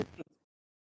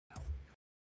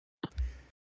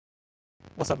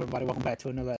What's up, everybody? Welcome back to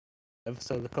another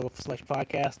episode of the Colorful Selection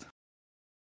Podcast.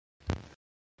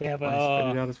 We have Spit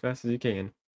it out as fast as you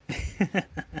can.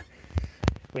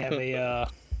 we have a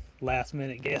last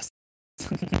minute guest.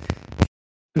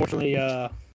 Fortunately,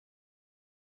 our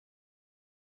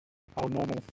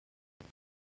normal,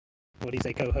 what do you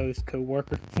say, co-host,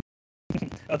 co-worker,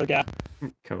 other guy,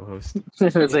 Co-host.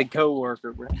 It's a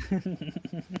co-worker, bro.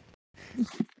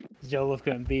 Joseph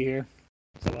couldn't be here,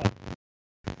 so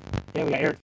yeah, we got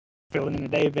Eric filling in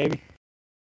today, baby.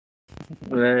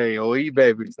 Hey, you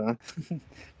baby, son.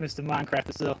 Mr. Minecraft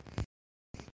itself.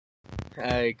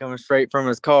 Hey, coming straight from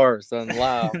his car, son.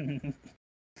 Loud.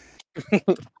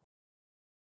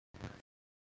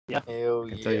 Yeah. Hell I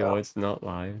can yeah. tell you what, it's not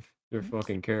live. Your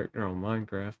fucking character on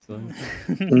Minecraft, son.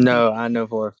 No, I know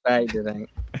for a fact it ain't.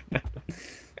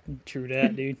 True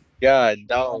that, dude. God,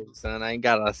 dog, son. I ain't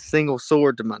got a single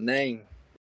sword to my name.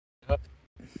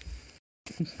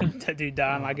 That dude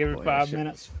dying like every boy, 5 that shit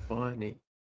minutes. was funny.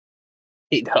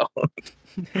 He don't.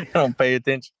 Don't pay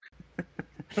attention.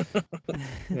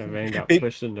 Yeah, man got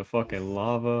pushed into fucking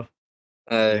lava.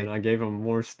 Hey, And I gave him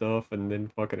more stuff, and then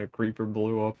fucking a creeper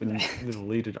blew up and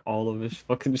deleted all of his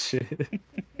fucking shit.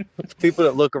 people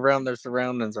that look around their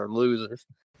surroundings are losers.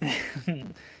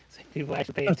 People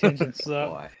actually pay attention,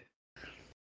 so. Boy.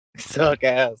 Suck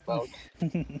ass, dog.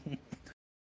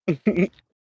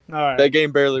 Alright. That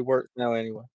game barely works now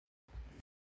anyway.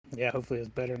 Yeah, hopefully it's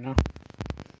better now.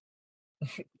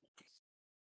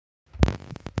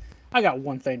 I got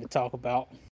one thing to talk about.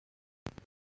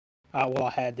 Well, I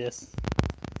had this,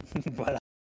 but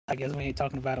I guess we ain't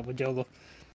talking about it with Jolo.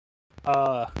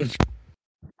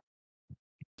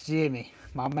 Jimmy,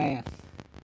 my man.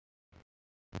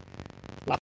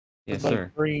 Life Yes, is but sir.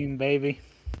 a dream, baby.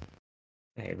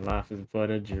 Hey, life is but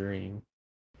a dream.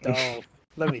 Dog,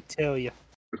 let me tell you.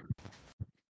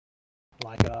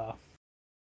 Like, I've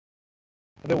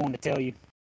been wanting to tell you.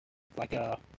 Like,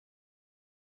 I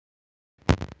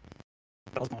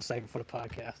was gonna save it for the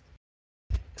podcast.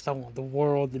 Because I want the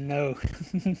world to know.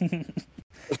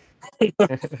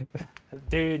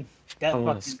 Dude, that I want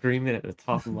fucking... to scream it at the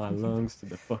top of my lungs to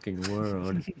the fucking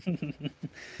world.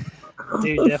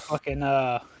 Dude, that fucking,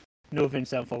 No Avenged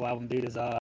Sevenfold album, dude, is,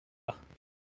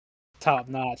 top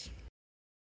notch.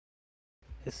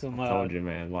 It's some, I told you,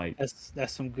 man, like...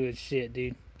 That's some good shit,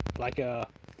 dude. Like,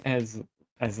 As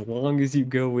long as you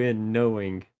go in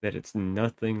knowing that it's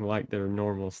nothing like their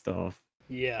normal stuff,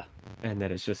 yeah. and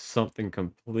that it's just something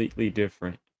completely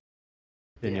different,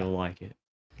 then Yeah. you'll like it.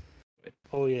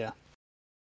 Oh, yeah.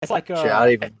 It's like, Shit,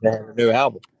 I even have a new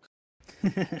album.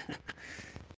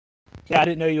 Yeah, I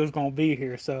didn't know you was gonna be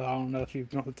here, so I don't know if you're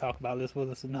gonna talk about this with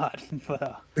us or not.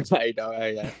 But Hey, dog,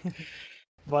 hey.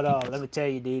 let me tell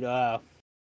you, dude.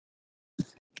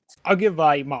 I'll give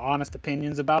like my honest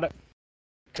opinions about it,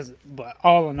 but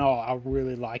all in all, I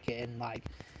really like it, and like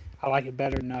I like it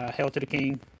better than Hail to the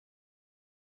King.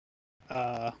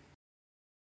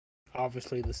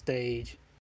 Obviously the stage.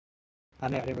 I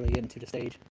didn't really get into the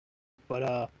stage,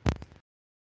 but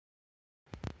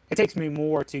it takes me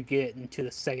more to get into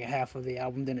the second half of the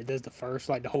album than it does the first.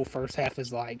 Like, the whole first half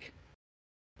is, like,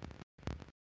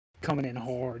 coming in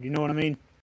hard. You know what I mean?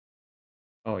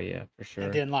 Oh, yeah, for sure.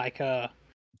 And then, like,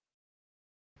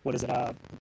 what is it?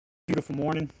 Beautiful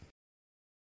Morning?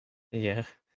 Yeah.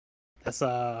 That's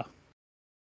where,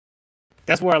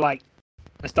 like,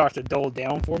 it starts to dull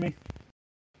down for me.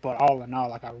 But all in all,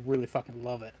 like, I really fucking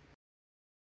love it.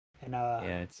 And,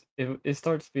 yeah, it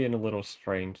starts being a little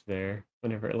strange there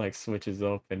whenever it like switches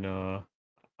up, and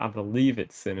I believe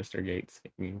it's Sinister Gate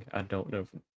singing. I don't know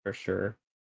for sure,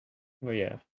 but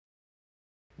yeah.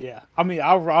 Yeah, I mean,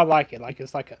 I like it. Like,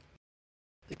 it's like a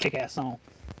kick-ass song.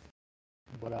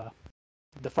 But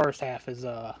the first half is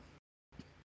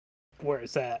where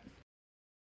it's at.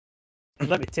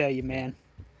 Let me tell you, man.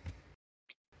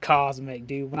 Cosmic,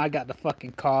 dude. When I got the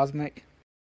fucking Cosmic,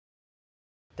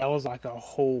 that was like a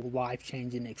whole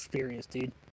life-changing experience,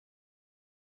 dude.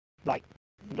 Like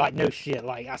no shit.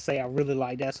 Like, I say I really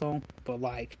like that song, but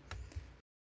like,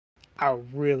 I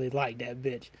really like that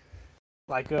bitch.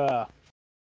 Like the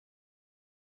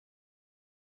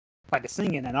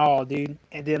singing and all, dude.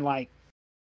 And then like,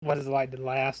 what is it, like the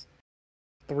last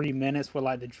 3 minutes where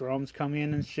like the drums come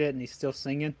in and shit, and he's still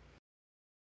singing.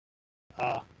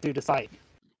 Dude, it's like,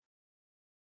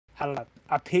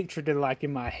 I pictured it like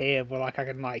in my head where like I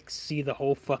can like see the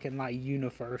whole fucking like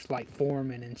universe like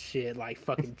forming and shit, like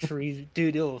fucking trees.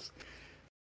 Dude, it was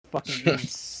fucking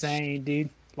insane, dude.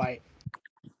 Like,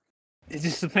 it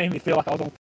just made me feel like I was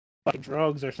on fucking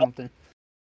drugs or something.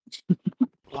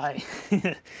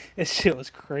 Like, this shit was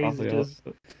crazy.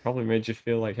 Probably made you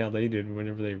feel like how they did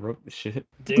whenever they wrote the shit.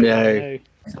 Dude, Yeah. I know.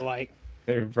 So, like,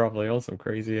 They were probably on some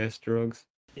crazy ass drugs.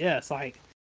 yeah, it's like,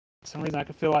 for some reason I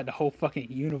could feel like the whole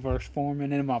fucking universe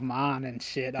forming in my mind and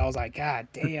shit. I was like, God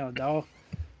damn, dog.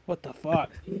 What the fuck?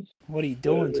 What are you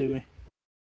doing to me?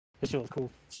 This shit was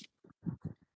cool.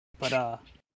 But, hell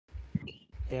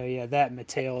yeah, that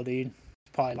Mattel, dude.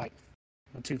 Probably like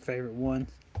my 2 favorite ones.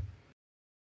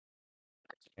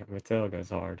 Yeah, Mattel goes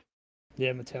hard.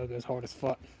 Yeah, Mattel goes hard as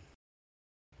fuck.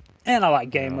 And I like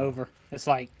Game Yeah. Over. It's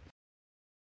like,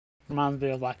 reminds me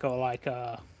of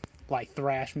like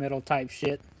thrash metal type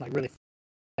shit. Like really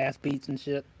fast beats and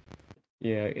shit.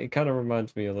 Yeah, it kind of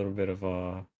reminds me a little bit of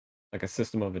like a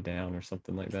System of a Down or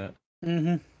something like that.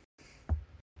 Mm-hmm.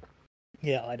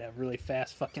 Yeah, like that really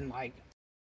fast fucking like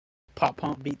pop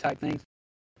punk beat type things.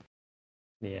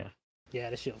 Yeah. Yeah,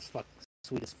 this shit was fucking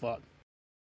sweet as fuck.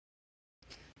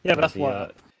 Yeah, but that's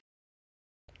what.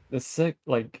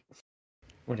 Like,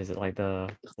 what is it? Like the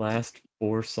last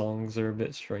 4 songs are a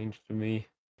bit strange to me.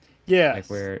 Yeah. Like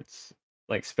where it's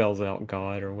like spells out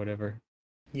God or whatever.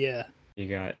 Yeah. You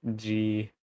got G,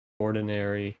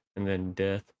 Ordinary, and then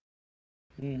Death.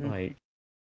 Mm-hmm. Like,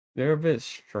 they're a bit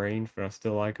strange, but I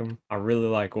still like them. I really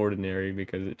like Ordinary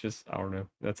because it just, I don't know,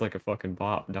 that's like a fucking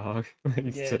bop, dog. You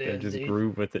Yeah, sit it there and is, just dude.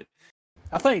 groove with it.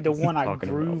 I think the Just one I talking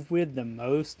groove about- with the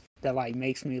most that like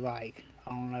makes me like,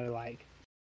 I don't know, like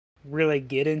really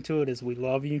get into it is We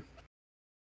Love You.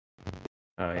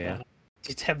 Oh yeah.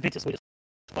 Just that bitch is sweet as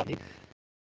fuck, dude.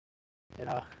 And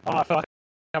I don't know, I feel like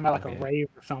I'm at like a rave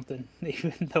or something,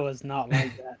 even though it's not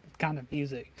like that kind of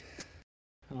music.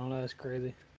 I don't know, it's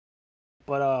crazy.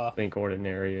 But I think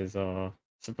Ordinary is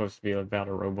supposed to be about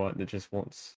a robot that just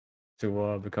wants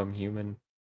to become human.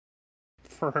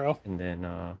 For real. And then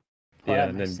Oh, yeah, that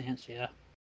and makes then sense, yeah.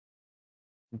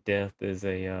 Death is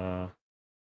a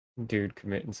dude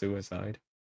committing suicide.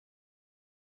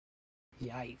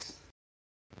 Yikes.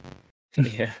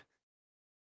 Yeah.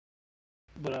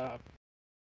 But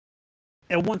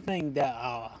and one thing that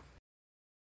I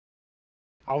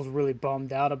was really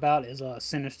bummed out about is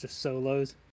Sinister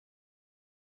solos.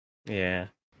 Yeah.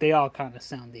 They all kind of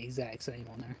sound the exact same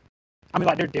on there. I mean,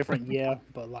 like they're different, yeah,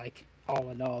 but like all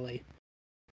in all,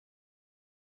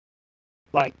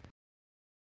 like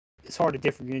it's hard to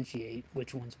differentiate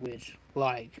which one's which.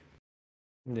 Like,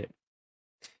 Yeah.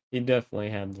 He definitely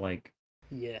had like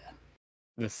yeah,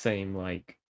 the same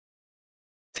like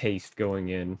taste going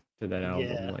in to that album.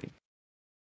 Yeah. Like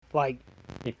like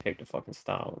he picked a fucking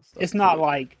style and stuff. it's not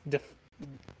like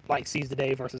like Seize the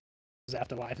Day versus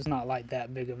Afterlife. It's not like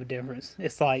that big of a difference.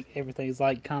 It's like everything's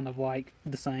like kind of like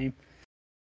the same.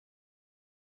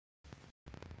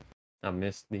 I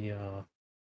missed the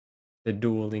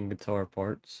dueling guitar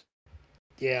parts.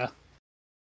 Yeah,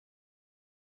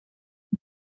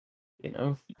 You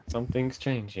know, some things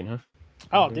change. You know.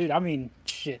 Oh, dude, I mean,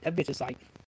 shit, that bitch is like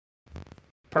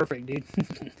perfect, dude.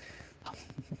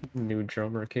 New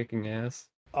drummer kicking ass.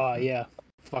 Yeah,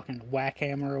 fucking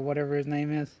Whackhammer or whatever his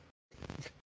name is.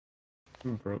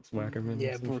 Brooks Wackerman.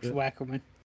 Yeah, Brooks Wackerman.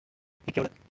 He killed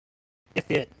it. It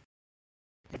fit.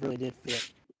 It really did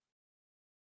fit.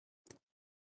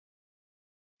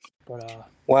 But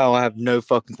Wow, I have no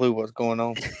fucking clue what's going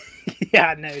on. yeah,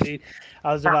 I know, dude.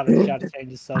 I was about to try to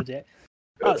change the subject.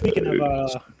 Oh,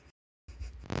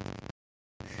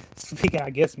 speaking, I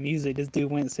guess, music, this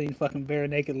dude went and seen fucking Bare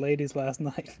Naked Ladies last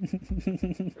night.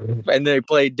 And they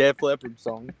played Def Leppard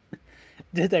song.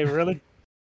 Did they really?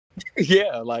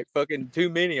 Yeah, like fucking too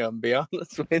many of them, be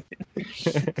honest with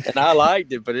you. And I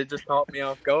liked it, but it just caught me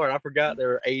off guard. I forgot they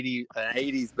were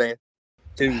 80s band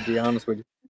too, to be honest with you.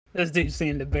 This dude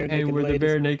seeing the Bare Hey, Naked we're Ladies. the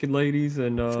Bare Naked Ladies,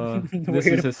 and this We're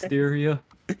is the- Hysteria.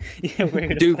 Yeah, we're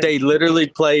gonna Dude, play- they literally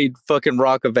played fucking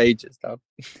Rock of Ages, dog.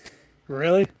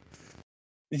 Really?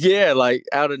 Yeah, like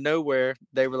out of nowhere,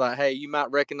 they were like, "Hey, you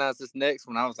might recognize this next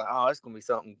one." I was like, "Oh, it's gonna be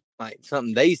something like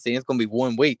something they see. It's gonna be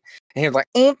 1 week." And he was like,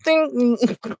 I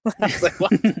was like,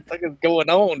 "What the fuck is going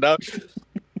on, dog?"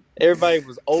 Everybody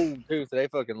was old too, so they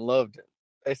fucking loved it.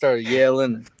 They started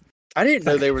yelling. I didn't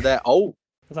know they were that old.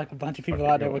 There's like a bunch of people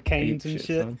Fucking out there going with canes and apeshit,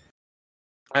 shit. son.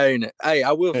 Hey,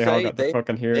 I will They all say got the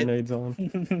fucking hearing aids on.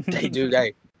 they do.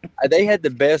 They had the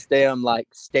best damn like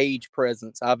stage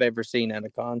presence I've ever seen at a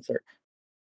concert.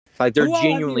 Like they're Who all have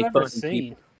you genuinely ever funny seen?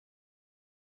 people.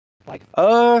 Like,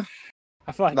 Uh,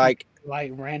 I feel like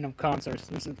like random concerts.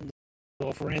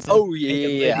 Well, for instance, oh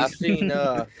Naked yeah, I've Ladies. seen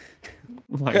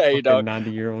Like Hey, fucking dog.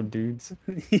 90-year-old dudes.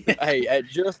 Yeah. hey at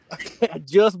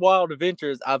just Wild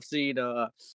Adventures I've seen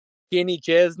Kenny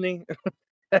Chesney.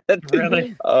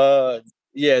 Really?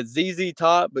 Yeah, ZZ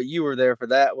Top, but you were there for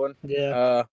that one.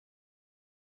 Yeah.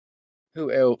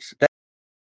 Who else? That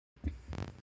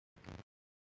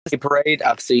Parade,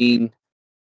 I've seen.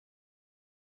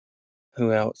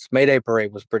 Who else? Mayday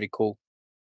Parade was pretty cool.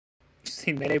 You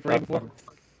seen Mayday Parade before?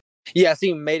 Yeah, I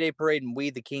seen Mayday Parade and We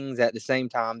the Kings at the same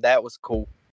time. That was cool.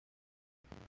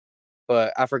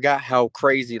 But I forgot how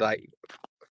crazy like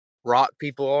rock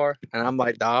people are, and I'm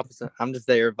like the opposite. I'm just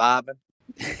there vibing.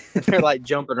 And they're like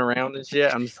jumping around and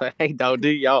shit. I'm just like, hey, dog,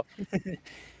 dude, y'all.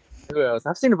 Who else?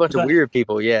 I've seen a bunch of weird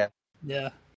people. Yeah. Yeah.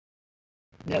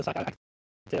 Yeah, it's like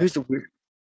Who's the weird?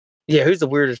 Yeah, who's the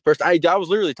weirdest person? I was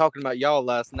literally talking about y'all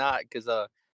last night because I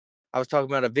was talking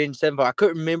about Avenged Sevenfold. I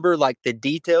couldn't remember like the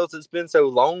details. It's been so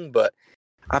long, but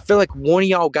I feel like one of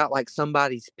y'all got like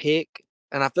somebody's pick,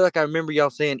 and I feel like I remember y'all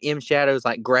saying M Shadows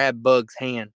like grabbed Bug's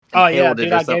hand. Oh yeah,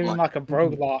 dude, I something gave him like a bro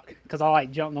lock because I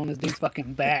like jumped on this dude's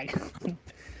fucking back.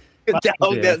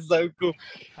 Dog, Yeah. that's so cool.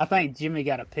 I think Jimmy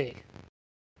got a pick.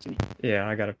 Yeah,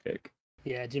 I got a pick.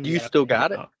 Yeah, Jimmy. You got a still pick.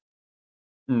 got it?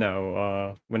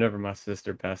 No, whenever my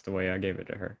sister passed away, I gave it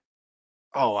to her.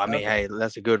 Oh, I mean, Okay. hey,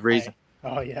 that's a good reason. Hey.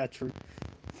 Oh yeah, true.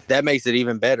 That makes it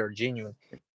even better, genuine.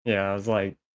 Yeah, I was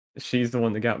like, she's the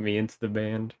one that got me into the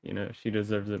band. You know, she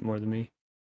deserves it more than me.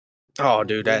 Oh,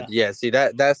 dude, see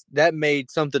that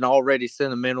made something already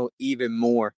sentimental even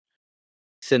more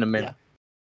sentimental.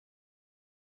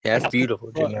 Yeah, that's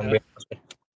beautiful, Jimmy.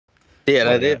 Yeah,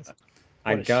 that is.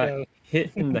 I What a got show.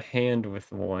 hit in the hand with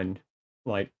one.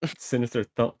 Like Sinister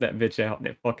thumped that bitch out, and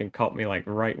it fucking caught me like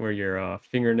right where your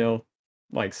fingernail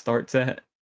like starts at.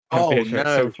 That Oh bitch hurt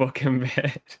no, so fucking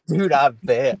bad. dude, I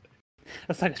bet.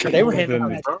 That's like They were And handing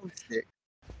then- out drumstick.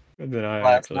 And then I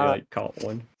Last actually night. like caught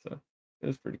one, so it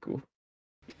was pretty cool.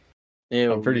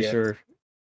 Yeah, I'm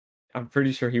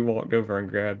pretty sure he walked over and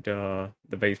grabbed the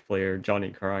bass player Johnny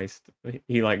Christ.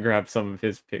 He like grabbed some of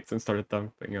his picks and started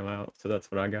thumping them out. So that's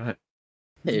what I got.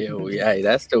 Hell yeah, hey,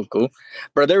 that's still cool.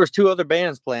 Bro, there was 2 other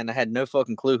bands playing. I had no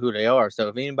fucking clue who they are. So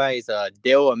if anybody's a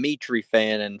Dale Amitri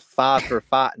fan and Five for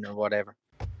Fighting or whatever,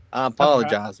 I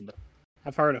apologize, but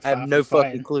I've heard of. I have no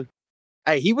fucking clue.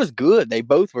 Hey, he was good. They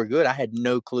both were good. I had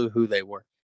no clue who they were,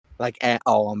 like at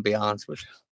all. I'm be honest with you,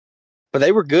 but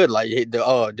they were good. Like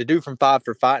the dude from Five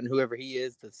for Fighting, whoever he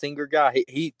is, the singer guy,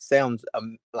 he sounds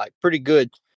like pretty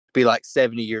good to be like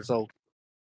 70 years old.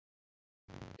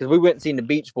 Because we went and seen the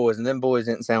Beach Boys, and them boys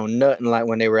didn't sound nothing like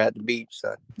when they were at the beach.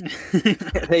 So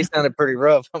they sounded pretty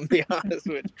rough. I'm be honest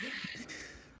with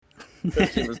you.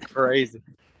 That shit was crazy.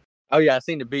 Oh yeah, I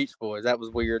seen the Beach Boys. That was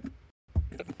weird.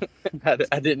 I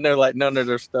didn't know like none of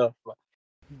their stuff. But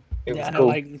it was I know cool.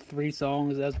 like 3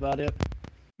 songs. That's about it.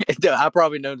 I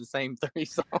probably know the same 3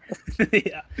 songs.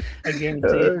 Yeah, I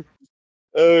guarantee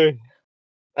it.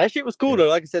 That shit was cool though.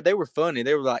 Like I said, they were funny.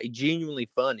 They were like genuinely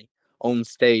funny on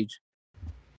stage,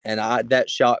 and that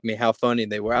shocked me how funny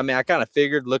they were. I mean, I kind of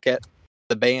figured, look at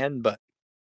the band, but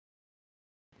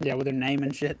Yeah, with their name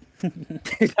and shit.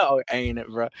 oh, ain't it,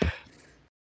 bro?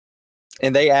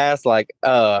 And they asked like,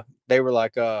 they were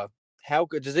like, how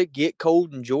good does it get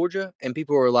cold in Georgia? And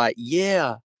people were like,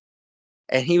 yeah.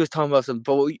 And he was talking about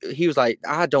he was like,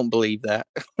 I don't believe that.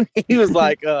 He was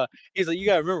like, you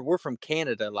gotta remember, we're from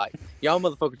Canada. Like, y'all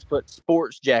motherfuckers put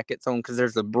sports jackets on because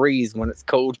there's a breeze when it's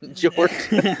cold in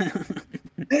Georgia.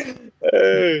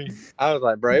 I was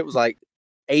like, bro, it was like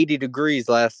 80 degrees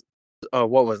last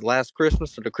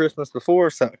Christmas or the Christmas before?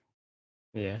 So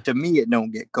Yeah. to me, it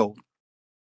don't get cold.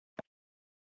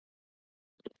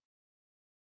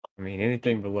 I mean,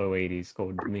 anything below 80 is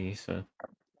cold to me, so.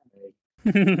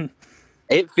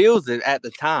 It feels it at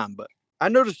the time, but I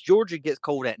noticed Georgia gets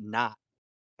cold at night.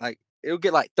 Like, it'll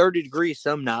get like 30 degrees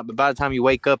some night, but by the time you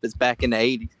wake up, it's back in the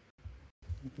 80s.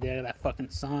 Yeah, that fucking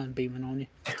sun beaming on you.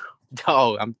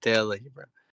 Dog, I'm telling you, bro.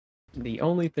 The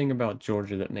only thing about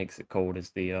Georgia that makes it cold is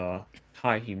the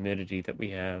high humidity that we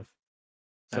have.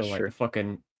 So That's like true. the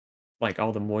fucking like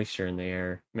all the moisture in the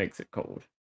air makes it cold.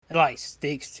 It like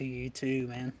sticks to you too,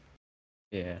 man.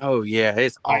 Yeah. Oh yeah,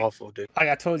 it's awful, dude. Like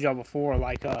I told y'all before,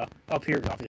 like up here,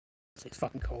 obviously, it's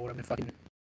fucking cold. I'm in fucking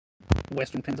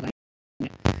Western Pennsylvania,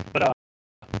 but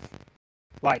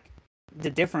like the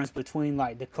difference between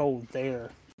like the cold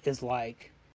there is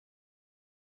like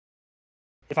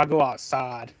if I go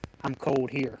outside, I'm cold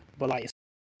here, but like as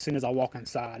soon as I walk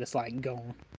inside, it's like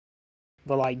gone.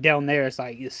 But like down there, it's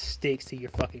like it sticks to your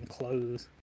fucking clothes.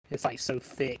 It's like so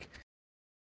thick,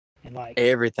 and like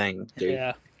Everything, dude.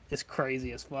 yeah, it's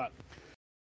crazy as fuck.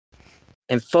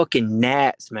 And fucking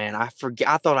gnats, man. I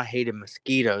thought I hated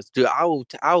mosquitoes, dude.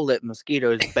 I'll let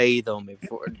mosquitoes bathe on me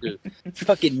before, dude.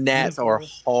 Fucking gnats are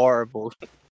horrible.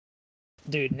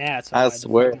 Dude, gnats I are like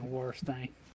swear. the fucking worst thing.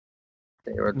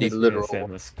 They were the This man literal. said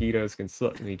mosquitoes can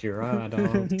suck me dry,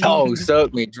 dog. Dog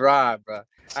sucked me dry, bro. I had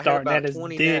Starting about at his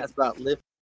 20 dick. gnats about lift.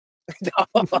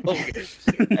 Dog.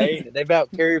 Hey, they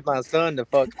about carried my son to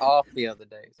fuck off the other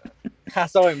day. So I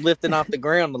saw him lifting off the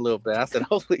ground a little bit. I said,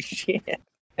 "Holy shit!"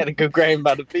 Had to go grab him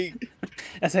by the feet.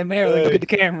 I said, Marilyn, go get the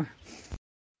camera.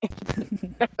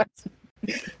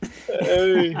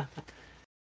 Hey.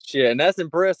 Shit, and that's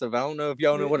impressive. I don't know if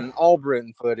y'all know what an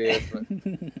Albritton foot is,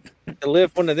 but to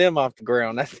lift one of them off the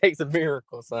ground, that takes a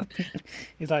miracle, son.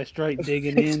 He's like straight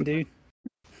digging in, dude.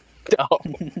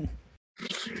 Dog.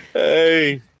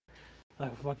 Hey,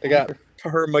 Like, fuck I got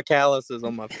permacalluses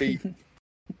on my feet.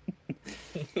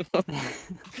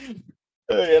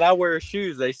 And I wear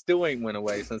shoes. They still ain't went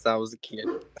away since I was a kid.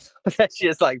 That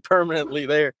shit's like permanently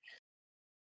there.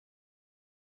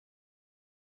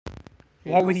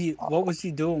 What was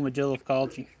you doing when Joseph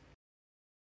called you?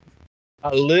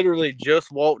 I literally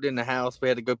just walked in the house. We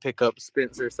had to go pick up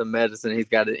Spencer some medicine. He's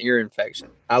got an ear infection.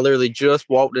 I literally just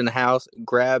walked in the house,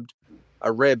 grabbed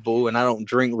a Red Bull, and I don't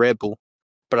drink Red Bull,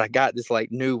 but I got this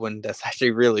like new one that's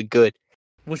actually really good.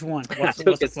 Which one? I What's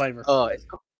took the it- flavor?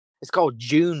 It's called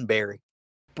Juneberry.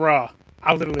 Bruh,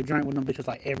 I literally drank one of them bitches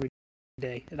like every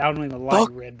day. And I don't even like Fuck.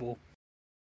 Red Bull.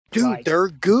 Dude, Like- they're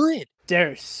good.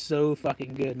 They're so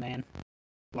fucking good, man.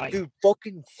 Like, Dude,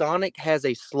 fucking Sonic has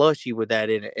a slushy with that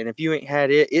in it, and if you ain't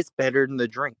had it, it's better than the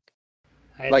drink.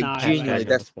 like, nah, genuinely, Hashtag not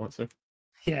that's- a sponsor.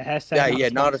 yeah,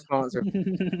 hashtag Not a sponsor.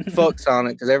 Fuck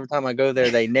Sonic, because every time I go there,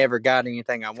 they never got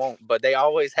anything I want, but they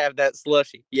always have that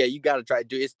slushy. Yeah, you gotta try it,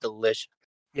 dude. It's delicious.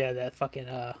 Yeah, that fucking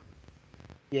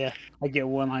yeah, I get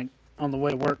one like on the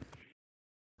way to work,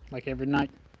 like every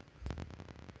night.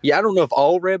 Yeah, I don't know if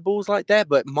all Red Bulls like that,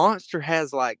 but Monster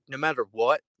has like, no matter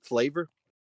what flavor,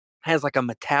 has like a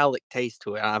metallic taste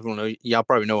to it. I don't know. Y'all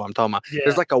probably know what I'm talking about. Yeah.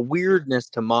 There's like a weirdness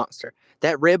to Monster.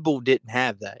 That Red Bull didn't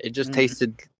have that. It just Mm.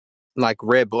 tasted like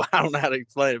Red Bull. I don't know how to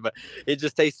explain it, but it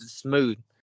just tasted smooth.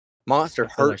 Monster I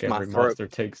feel hurts like my every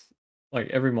throat.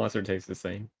 every monster tastes the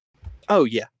same. Oh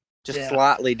yeah, just Yeah.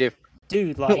 slightly different.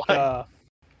 Dude, like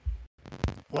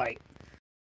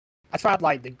I tried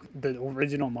like the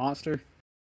original Monster.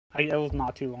 That was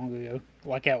not too long ago,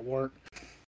 like at work.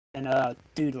 And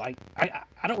dude, like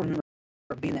I don't remember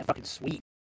it being that fucking sweet.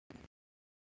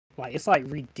 Like it's like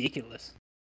ridiculous.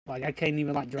 Like I can't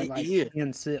even like drink like Yeah.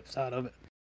 10 sips out of it.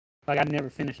 Like I never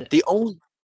finish it. The only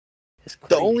It's The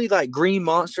crazy. only like green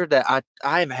Monster that I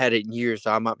haven't had it in years,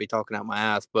 so I might be talking out my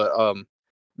ass. But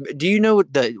do you know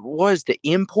what the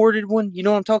imported one? You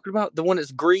know what I'm talking about? The one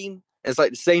that's green. It's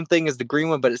like the same thing as the green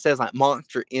one, but it says like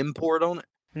Monster Import on it.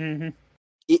 Mm-hmm.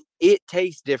 It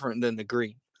tastes different than the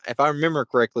green. If I remember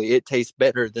correctly, it tastes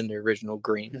better than the original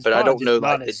green. It's but I probably don't just know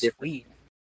not like the as difference. sweet.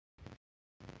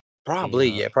 Probably,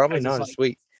 Yeah. yeah, probably It's not like- as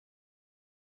sweet.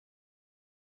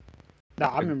 No,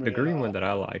 I remember The green one that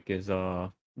I like is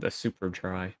the super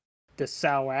dry. the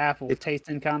sour apple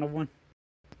tasting kind of one.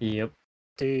 Yep.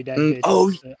 Dude, that Mm, bitch.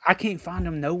 oh. I can't find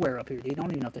them nowhere up here, dude. I don't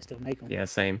even know if they still make them. Yeah,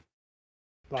 same.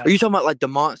 Like, Are you talking about like the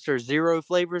Monster Zero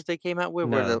flavors they came out with?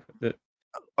 Where No, the this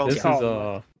okay. is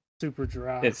called, super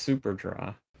dry. it's super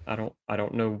dry. I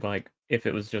don't know like if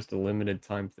it was just a limited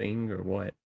time thing or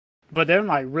what. But they're in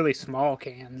like really small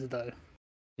cans though.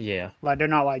 Yeah. Like they're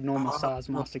not like normal size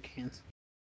Monster cans.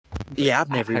 Yeah, I've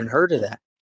never even heard of that.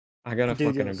 I gotta Dude,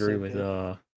 fucking it was agree so with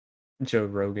good. Joe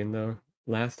Rogan though.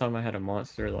 Last time I had a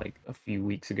Monster like a few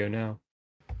weeks ago now,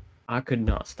 I could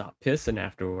not stop pissing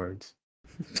afterwards.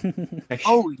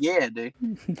 Oh yeah, dude.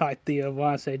 Like Theo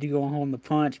Vaughn said, you going home to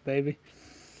punch, baby.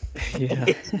 Yeah,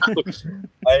 I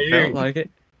felt like it.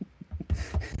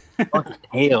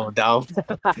 Hell, dog.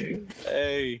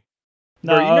 Hey.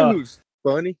 No, Bro, you know who's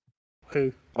funny?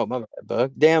 who? Oh my bad,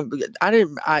 Bug. Damn,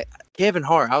 Kevin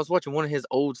Hart. I was watching one of his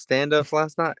old stand-ups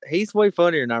last night. He's way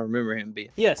funnier than I remember him being.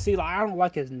 Yeah, see, like I don't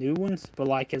like his new ones, but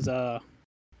like his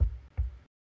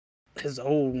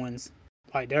old ones,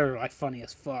 like they're like funny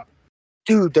as fuck.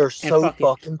 Dude, they're so fucking-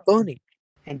 fucking funny.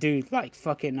 And dude, like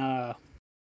fucking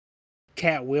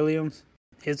Cat Williams,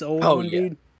 his old Oh, one, yeah.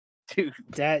 dude. Dude,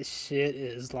 That shit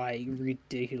is like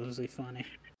ridiculously funny.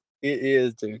 it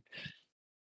is, dude.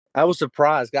 I was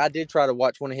surprised. I did try to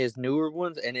watch one of his newer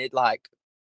ones, and it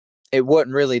wasn't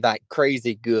really like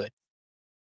crazy good.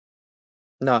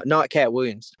 No, not Cat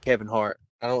Williams, Kevin Hart.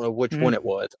 I don't know which one it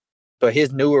was, but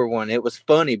his newer one, it was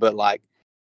funny, but like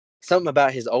something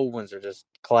about his old ones are just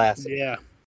classic. Yeah.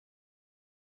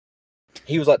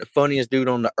 He was like the funniest dude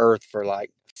on the earth for like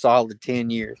solid 10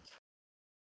 years.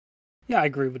 Yeah, I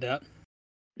agree with that.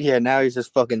 Yeah, now he's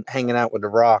just fucking hanging out with The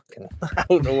Rock, and I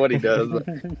don't know what he does. But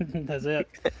That's it.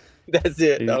 that's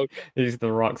it, He- dog. He's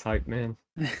the Rock's hype man.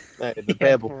 Hey, the Yeah,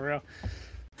 pebble. for real.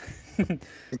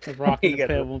 The rock He and the got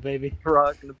the pebble, baby.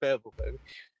 rock and the pebble, baby.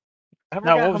 I No,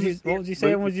 forgot what how was many you what was you damn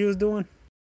saying movies- what you was doing?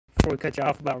 Before we cut you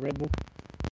off about Red Bull.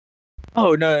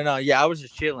 Oh no. Yeah, I was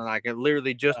just chilling. Like I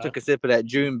literally just took a sip of that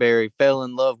Juneberry, fell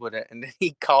in love with it, and then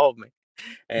he called me.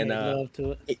 And Made love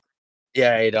to it.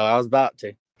 yeah, I was about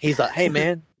to. He's like, "Hey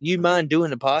man, you mind doing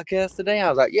the podcast today?" I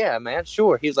was like, "Yeah, man,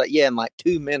 sure." He was like, "Yeah, in like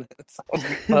 2 minutes." I was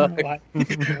like, "Fuck."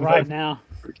 Like, right now.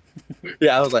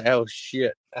 Yeah, I was like, "Oh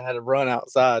shit!" I had to run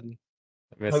outside. And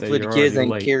I'm gonna say hopefully the you're kids already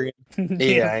ain't late. carrying.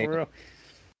 Yeah, I for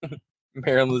real.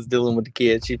 Marilyn's dealing with the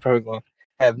kids. She's probably gonna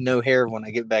have no hair when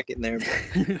I get back in there.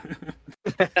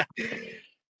 But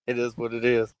it is what it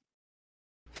is.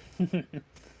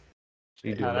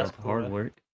 She Oh, doing that's all the cool, hard though.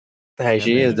 work. Hey, And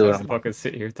she then is doing just fucking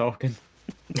sit here talking.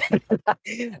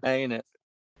 ain't it?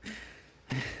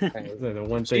 Is that the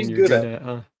one She's thing you're good good at,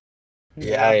 huh?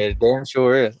 Yeah, it damn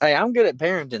sure is. Hey, I'm good at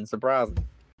parenting, surprisingly.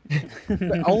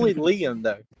 But only Liam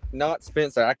though, not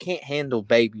Spencer. I can't handle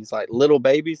babies, like little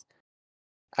babies.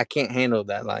 I can't handle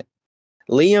that. Like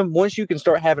Liam, once you can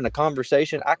start having a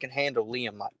conversation, I can handle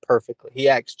Liam like perfectly. He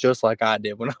acts just like I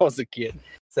did when I was a kid,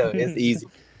 so it's easy.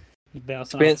 You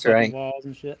bouncing Spencer off fucking ain't. walls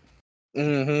and shit.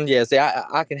 Yeah, see,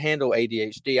 I can handle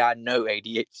ADHD. I know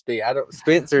ADHD. I don't.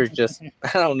 Spencer's just.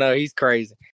 I don't know. He's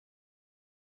crazy.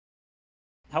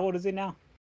 How old is he now?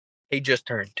 He just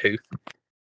turned 2.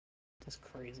 That's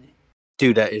crazy.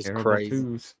 Dude, that is Terrible crazy.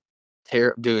 twos.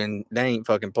 Dude, they ain't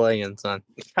fucking playing, son.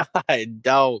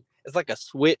 Dog. It's like a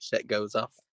switch that goes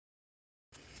off.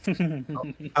 I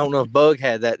don't know if Bug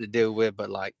had that to deal with, but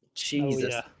like,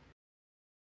 Jesus. Oh, yeah.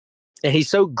 And he's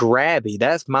so grabby.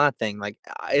 That's my thing. Like,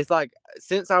 it's like,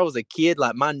 since I was a kid,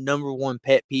 like, my number one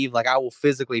pet peeve, like, I will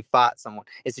physically fight someone,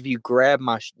 is if you grab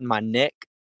my neck,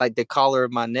 like the collar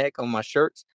of my neck on my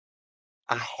shirts.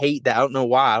 I hate that. I don't know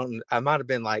why. I might have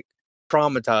been like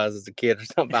traumatized as a kid or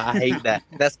something. But I hate that.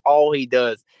 That's all he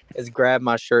does is grab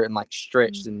my shirt and like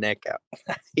stretch the neck out.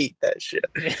 I hate that shit.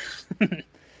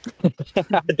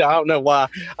 I don't know why.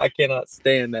 I cannot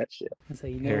stand that shit. So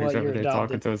you know Harry's what? over You're there talking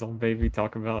adopted. to his own baby,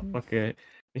 talking about, okay,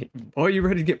 boy, you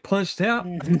ready to get punched out?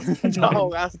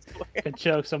 Dog, I swear. Could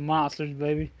choke some monsters,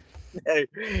 baby. Hey,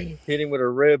 hit him with a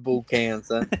Red Bull can,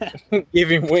 son. Give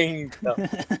him wings. No.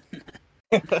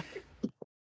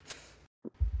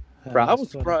 Bro, I was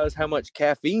surprised how much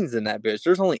caffeine's in that bitch.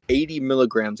 There's only 80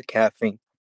 milligrams of caffeine.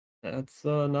 That's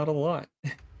not a lot.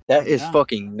 That is Yeah.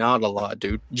 fucking not a lot,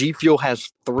 dude. G Fuel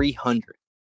has 300.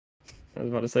 I was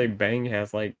about to say Bang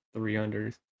has like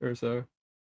 300 or so.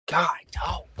 God,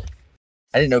 dog.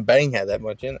 I didn't know Bang had that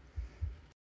much in it.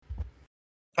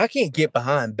 I can't get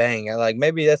behind Bang.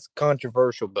 Maybe that's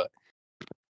controversial, but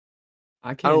I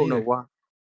I can't don't know either. why.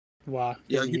 Why?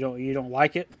 Yeah, You don't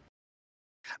like it?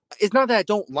 It's not that I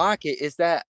don't like it. It's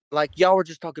that like y'all were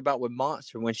just talking about with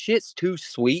Monster. When shit's too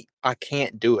sweet, I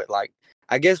can't do it. Like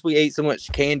I guess we ate so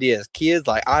much candy as kids.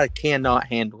 Like I cannot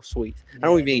handle sweets. I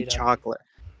don't even eat chocolate.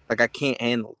 Like I can't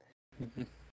handle it.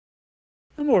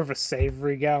 I'm more of a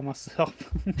savory guy myself.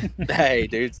 Hey,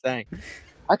 dude, same.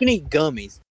 I can eat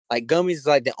gummies. Like gummies is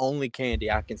like the only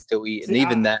candy I can still eat, and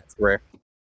even that's rare.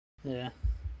 Yeah,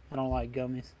 I don't like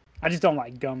gummies. I just don't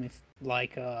like gummies,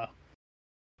 like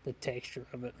the texture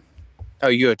of it. Oh,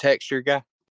 you a texture guy?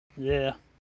 Yeah.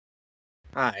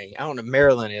 I don't know.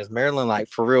 Marilyn is. Marilyn, like,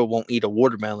 for real, won't eat a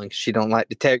watermelon because she don't like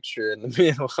the texture in the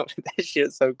middle of it. That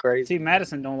shit's so crazy. See,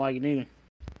 Madison don't like it either.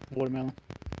 Watermelon.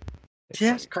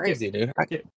 Yeah, that's crazy, dude.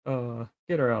 Get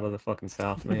her out of the fucking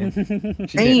South, man. She can't Ain't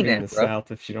be in it, the bro?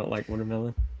 South if she don't like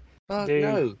watermelon. Fuck Dude,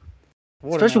 no.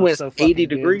 watermelon's Especially when it's so 80 fucking good,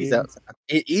 degrees dude. outside.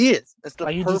 It is. It's the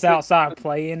Like you perfect. just outside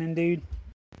playing and dude,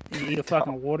 you eat a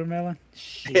fucking watermelon.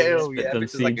 Shit. Hell Spit yeah, them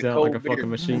it's like seeds a out like cold a fucking beer.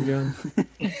 machine gun.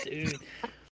 Dude,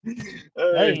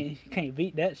 Hey, you can't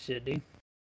beat that shit, dude.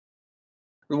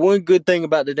 the one good thing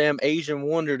about the damn Asian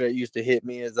Wonder that used to hit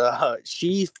me is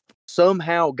she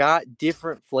somehow got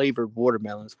different flavored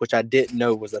watermelons, which I didn't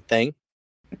know was a thing.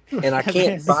 And I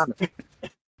can't find them.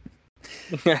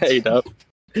 Hey, dog.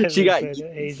 She got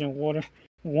Asian wonder.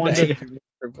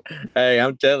 Hey,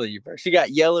 I'm telling you, bro. She got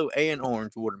yellow and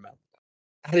orange watermelon.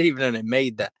 I didn't even know they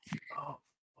made that.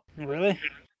 Really?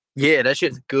 Yeah, that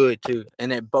shit's good too.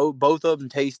 And it both of them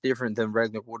taste different than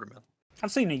regular watermelon.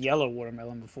 I've seen a yellow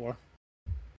watermelon before.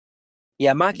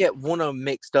 Yeah, I might get one of them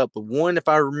mixed up, but one, if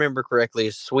I remember correctly,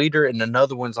 is sweeter and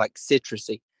another one's like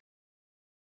citrusy.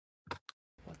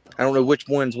 I don't know which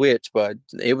one's which, but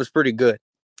it was pretty good.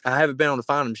 I haven't been able to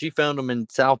find them. She found them in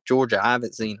South Georgia. I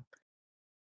haven't seen them.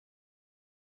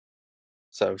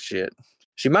 So shit.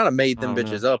 She might have made them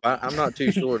bitches up. I'm not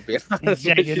too sure, to be honest.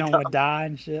 Jagged on a die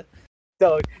and shit.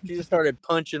 Dog, she just started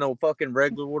punching a fucking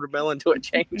regular watermelon until it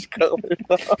changed colors.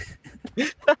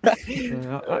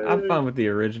 I'm fine with the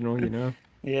original, you know.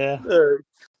 Yeah.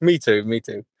 Me too.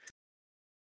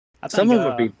 I Some think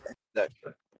of them would be. I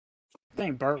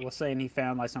think Bert was saying he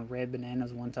found like some red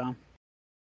bananas one time.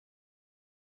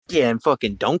 Yeah, in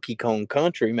fucking Donkey Kong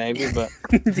Country, maybe, but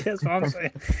That's what I'm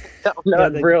saying.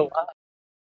 not in real life.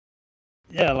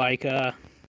 Yeah, like red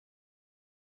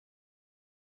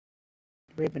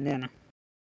banana.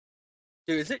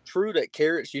 Dude, is it true that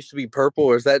carrots used to be purple,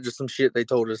 or is that just some shit they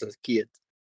told us as kids?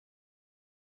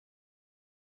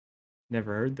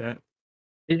 Never heard that.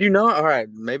 Did you not? All right,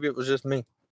 maybe it was just me.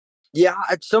 Yeah,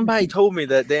 somebody told me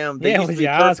that. Damn, they Yeah, used with to be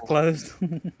your eyes purple. closed.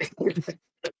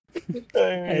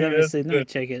 Hey, let me see. Let me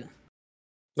check it.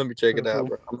 Let me check it out,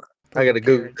 Purple- bro. I gotta purple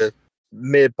Google carrots. this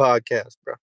mid podcast,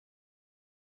 bro.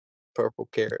 Purple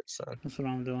carrots, son. That's what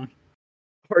I'm doing.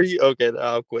 Are you okay?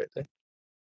 I'll quit.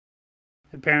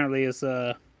 Apparently, it's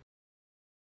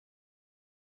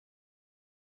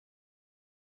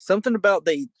Something about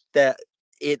that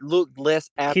it looked less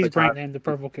he's appetizing. branding the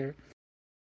purple carrot.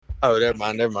 Oh,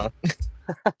 never mind.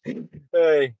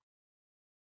 Hey,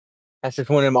 that's just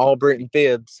one of them all Britain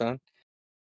fibs, son.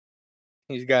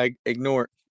 You just gotta ignore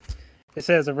it. It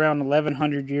says around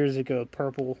 1100 years ago,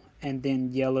 purple and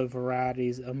then yellow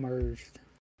varieties emerged,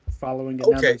 following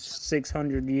another Okay.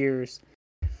 600 years.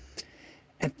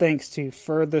 And thanks to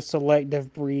further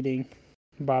selective breeding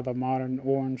by the modern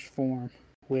orange form,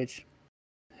 which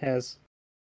has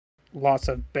lots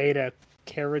of beta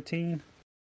carotene.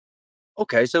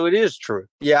 Okay, so it is true.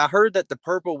 Yeah, I heard that the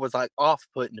purple was like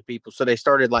off-putting to people, so they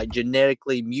started like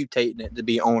genetically mutating it to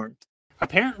be orange.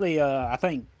 Apparently, I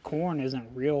think corn isn't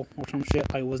real or some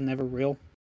shit. Like, it was never real.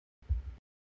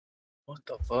 What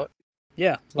the fuck?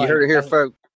 Yeah. You heard it here,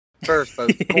 folks. first,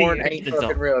 folks. Corn Yeah. ain't It's fucking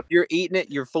all- real. If you're eating it,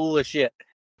 you're full of shit.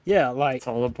 Yeah, like It's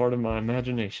all a part of my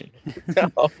imagination.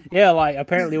 yeah, like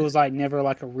apparently it was like never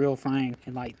like a real thing,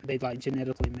 and like they like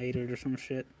genetically made it or some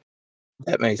shit.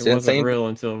 That makes It sense. wasn't Same. real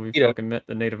until we You know. fucking met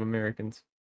the Native Americans.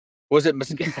 Was it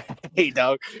mosquito? Hey,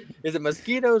 dog. Is it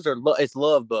mosquitoes or it's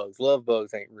love bugs? Love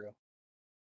bugs ain't real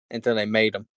until they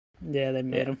made them, Yeah, they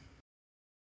made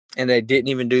and they didn't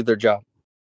even do their job.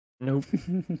 Nope.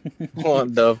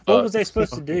 What the fuck? What was they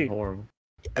supposed to Fucking do? horrible.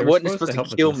 They It were wasn't supposed to help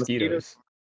with kill mosquitoes.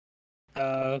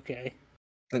 Okay.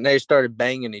 And they started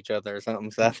banging each other or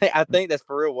something. So I think that's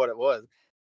for real what it was.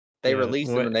 They Yeah, released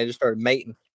them what- and they just started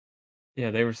mating.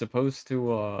 Yeah, they were supposed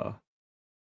to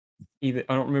either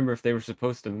I don't remember if they were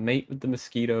supposed to mate with the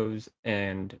mosquitoes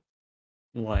and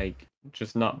like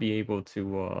just not be able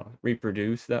to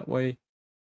reproduce that way,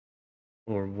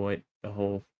 or what the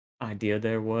whole idea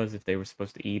there was, if they were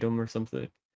supposed to eat them or something.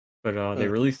 But they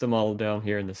released them all down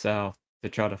here in the south to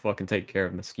try to fucking take care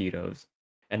of mosquitoes.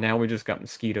 And now we just got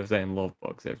mosquitoes and love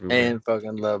bugs everywhere. And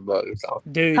fucking love bugs.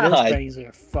 Dude, those God. things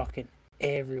are fucking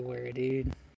everywhere,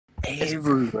 dude.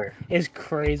 Everywhere. It's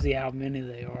crazy how many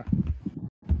they are.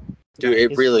 Dude, it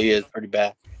It's- really is pretty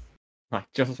bad. I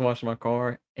just washed my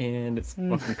car and it's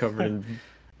fucking covered in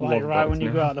Like love right bugs when you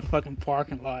now. go out the fucking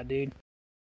parking lot, dude.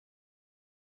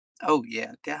 Oh,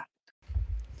 yeah. God.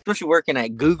 Especially working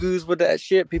at Goo Goos with that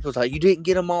shit. People's like, you didn't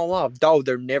get them all off. Dog,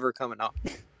 they're never coming off.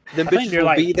 Them I think bitches they're will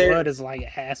like be there. blood is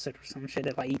like acid or some shit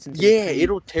that like eats into the Yeah, paint.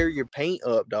 it'll tear your paint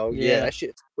up, dog. Yeah, Yeah. that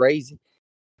shit's crazy.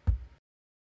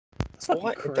 It's fucking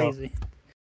What the- crazy.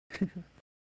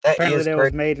 That Apparently, is that was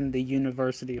crazy. made in the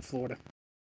University of Florida.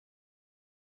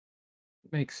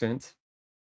 Makes sense.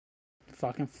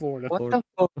 Fucking Florida. What Florida-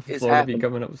 the fuck is Florida be happening?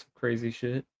 coming up with some crazy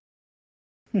shit.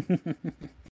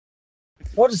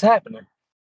 What is happening?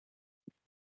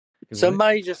 Do what?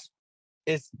 Somebody just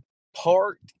is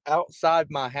parked outside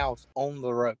my house on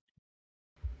the road.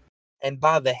 And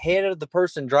by the head of the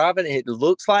person driving, it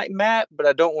looks like Matt, but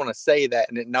I don't want to say that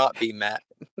and it not be Matt.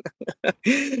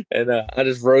 And I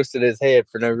just roasted his head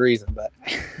for no reason. But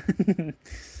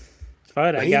It's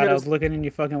probably that He guy that knows- was looking in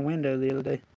your fucking window the other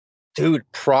day. dude,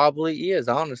 probably is,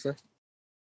 honestly.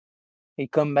 He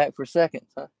come back for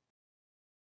seconds, huh?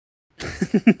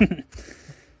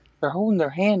 They're holding their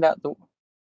hand out the.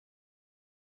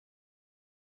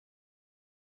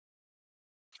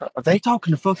 Are they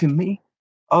talking to fucking me?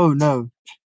 Oh no,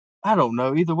 I don't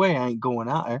know. Either way, I ain't going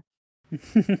out there.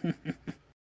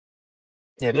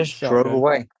 Yeah, just drove Shotgun.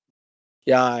 away.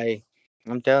 Yeah,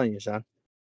 I'm telling you, son.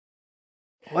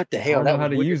 What the I hell? don't know That how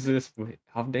was to weird. use this, but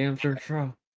I'm damn sure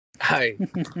try. Hey,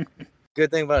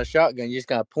 good thing about a shotgun, you just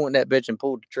gotta point that bitch and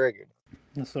pull the trigger.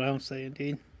 That's what I'm saying,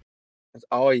 dude. That's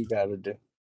all you gotta do.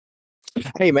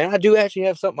 Hey man, I do actually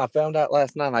have something I found out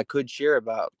last night I could share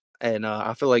about, and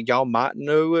I feel like y'all might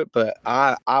know it, but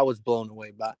I was blown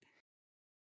away by it.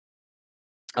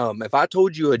 If I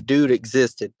told you a dude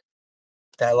existed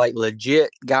that like legit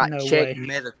got No checked way.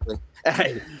 medically,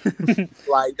 hey,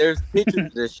 like there's pictures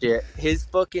of this shit. His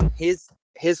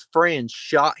friend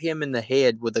shot him in the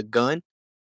head with a gun,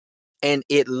 and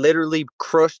it literally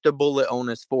crushed a bullet on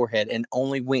his forehead and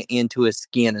only went into his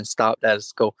skin and stopped at his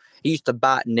skull. He used to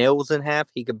bite nails in half.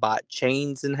 He could bite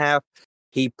chains in half.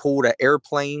 He pulled an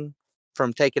airplane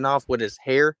from taking off with his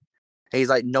hair. He's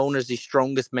like known as the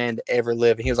strongest man to ever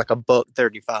live. And he was like a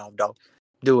 $135 dog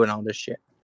doing all this shit.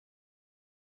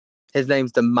 His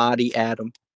name's the Mighty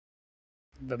Adam.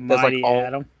 The That's like mighty all.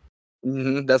 Adam.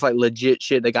 That's like legit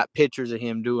shit. They got pictures of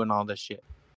him doing all this shit.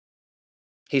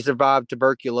 He survived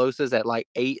tuberculosis at like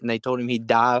 8, and they told him he'd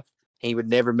die. He would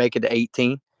never make it to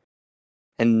 18.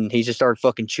 And he just started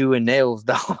fucking chewing nails,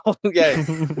 dog. Yeah.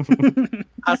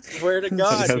 I swear to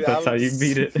God. Yeah, that's how you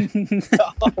beat it.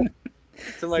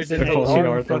 Somebody Said, said, If "Hey, only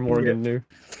Arnold Arthur fucking Morgan knew.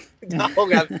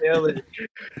 dog, I'm telling you.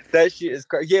 That shit is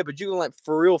crazy. Yeah, but you can like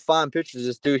for real find pictures of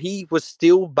this dude. He was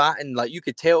still biting, like you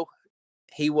could tell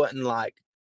he wasn't like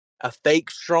a fake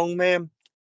strongman.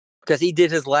 Because he did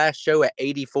his last show at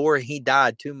 84 and he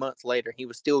died 2 months later. He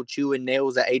was still chewing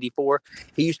nails at 84.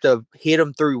 He used to hit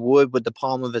them through wood with the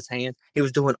palm of his hand. He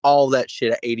was doing all that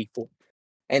shit at 84.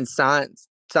 And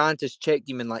scientists checked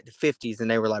him in like the 50s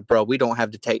and they were like, bro, we don't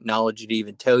have the technology to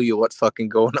even tell you what's fucking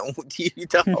going on with you,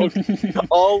 dog.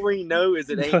 All we know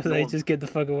is it ain't They normal. just get the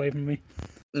fuck away from me.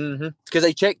 Because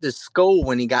they checked his skull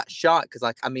when he got shot. Because,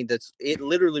 like, I mean, it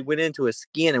literally went into his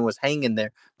skin and was hanging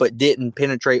there, but didn't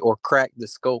penetrate or crack the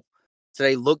skull. So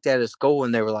they looked at his skull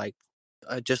and they were like,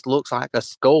 it just looks like a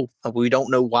skull. We don't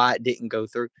know why it didn't go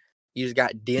through. You just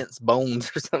got dense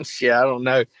bones or some shit. I don't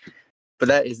know. But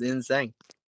that is insane.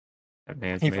 That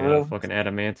man's He made for out real? of fucking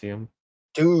adamantium.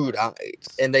 Dude,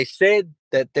 and they said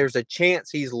that there's a chance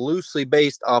he's loosely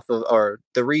based off of, or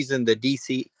the reason the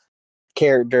DC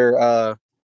character,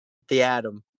 the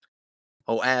Adam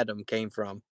came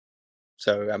from.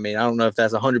 So, I mean, I don't know if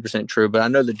that's 100% true, but I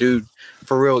know the dude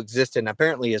for real existed. And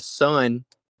apparently his son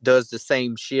does the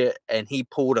same shit, and he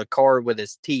pulled a card with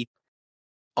his teeth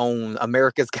on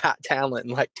America's Got Talent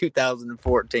in like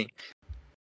 2014.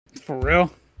 For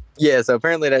real? Yeah, so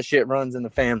apparently that shit runs in the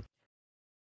family.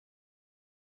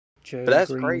 Joe But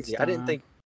that's crazy. I didn't Greenstein. think.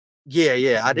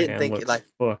 Yeah, I didn't Man think looks it like.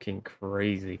 fucking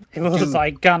crazy. It was Dude.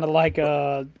 like kind of like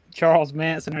Charles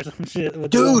Manson or some shit.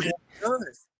 With Dude, it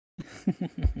does.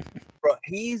 Bro,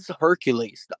 he's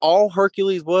Hercules. All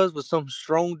Hercules was some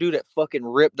strong dude that fucking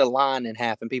ripped the line in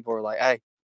half, and people were like,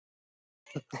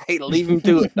 "Hey, leave him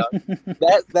to it, dog."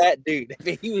 That's that dude.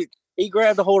 If he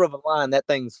grabbed a hold of a line, that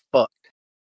thing's fucked.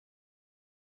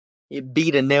 He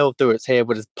beat a nail through its head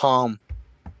with his palm.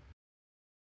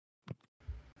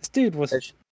 This dude was.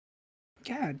 That's-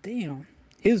 God damn.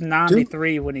 He was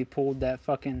 93 when he pulled that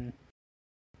fucking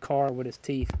car with his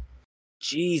teeth.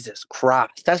 Jesus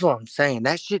Christ. That's what I'm saying.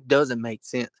 That shit doesn't make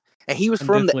sense. And he was I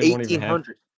from the definitely won't even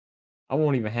 1800s. I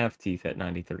won't even have teeth at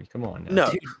 93. Come on now.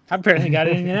 No. Dude, I barely got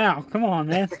it in and out. Come on,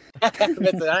 man. I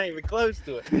ain't even close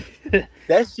to it.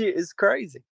 That shit is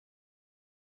crazy.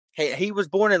 Hey, he was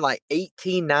born in like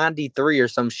 1893 or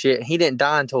some shit. He didn't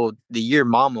die until the year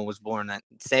Mama was born at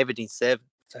 77.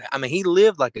 So, I mean, he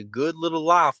lived like a good little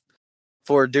life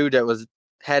for a dude that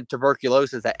had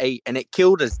tuberculosis at 8, and it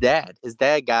killed his dad. His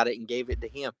dad got it and gave it to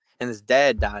him, and his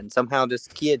dad died, and somehow this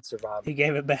kid survived. He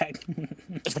gave it back.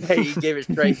 He gave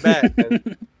it straight back.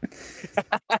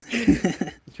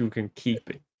 You can keep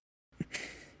it.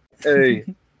 Hey,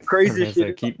 crazy Man shit.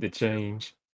 said, keep the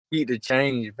change. Keep the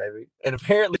change, baby. And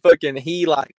apparently, fucking, he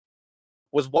like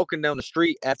was walking down the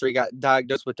street after he got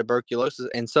diagnosed with tuberculosis,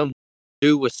 and some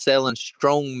dude was selling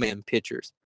strongman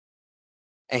pictures.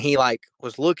 And he like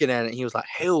was looking at it, and he was like,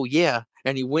 "Hell yeah!"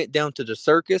 And he went down to the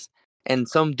circus, and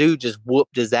some dude just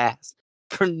whooped his ass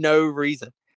for no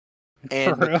reason.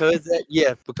 And because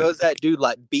that dude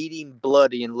like beat him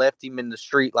bloody and left him in the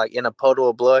street like in a puddle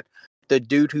of blood, the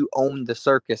dude who owned the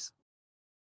circus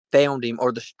found him,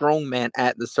 or the strong man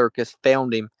at the circus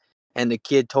found him, and the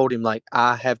kid told him like,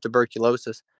 "I have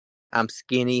tuberculosis. I'm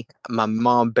skinny. My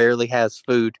mom barely has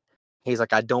food." He's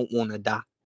like, "I don't want to die.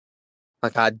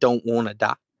 Like, I don't want to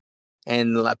die."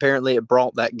 And apparently it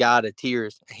brought that guy to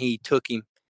tears. He took him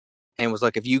and was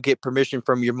like, "If you get permission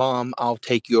from your mom, I'll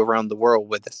take you around the world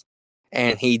with us."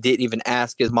 And he didn't even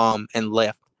ask his mom and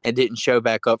left, and didn't show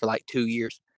back up for like 2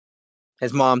 years.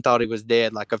 His mom thought he was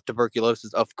dead, like of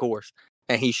tuberculosis, of course.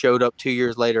 And he showed up 2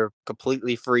 years later,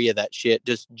 completely free of that shit,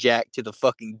 just jacked to the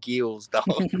fucking gills, dog.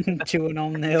 Chewing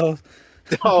on nails.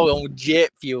 Dog on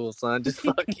jet fuel, son. Just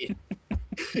fucking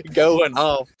going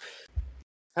off.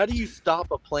 How do you stop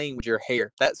a plane with your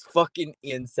hair? That's fucking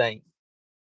insane.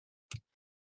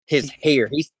 his hair.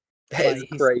 That is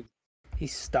crazy. He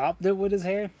stopped it with his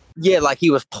hair? Yeah, like he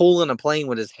was pulling a plane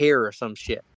with his hair or some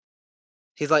shit.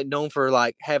 He's like known for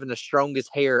like having the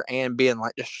strongest hair and being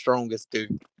like the strongest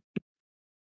dude.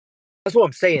 That's what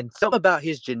I'm saying. Something about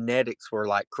his genetics were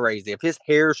like crazy. If his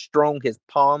hair's strong, his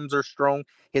palms are strong,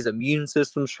 his immune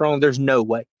system's strong, there's no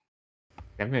way.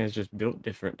 That man's just built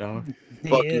different, dog.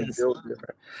 Fucking built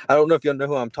different. I don't know if y'all know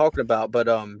who I'm talking about, but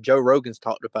Joe Rogan's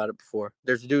talked about it before.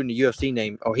 There's a dude in the UFC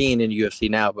name, oh, he ain't in the UFC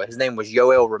now, but his name was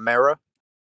Yoel Romero.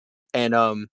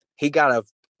 And he got a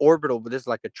orbital, but this is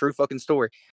like a true fucking story.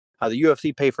 The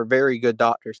UFC paid for very good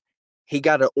doctors. He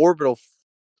got an orbital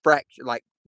fracture, like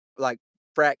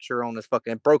fracture on his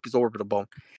fucking, broke his orbital bone.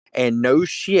 And no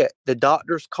shit, the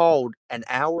doctors called an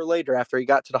hour later after he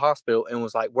got to the hospital and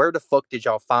was like, "Where the fuck did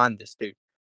y'all find this dude?"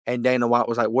 And Dana White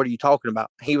was like, "What are you talking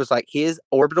about?" He was like, "His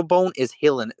orbital bone is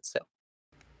healing itself."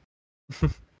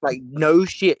 Like, no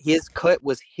shit, his cut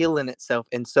was healing itself,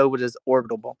 and so was his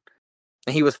orbital bone.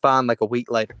 And he was fine like a week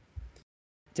later.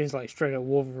 Dude's like straight up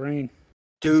Wolverine.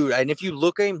 Dude, and if you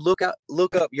look at him, look up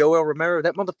Yoel Romero,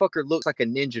 that motherfucker looks like a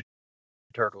ninja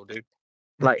turtle, dude.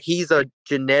 Like, he's a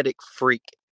genetic freak.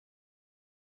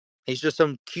 He's just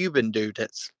some Cuban dude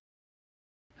that's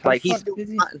like, he's still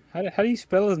how do you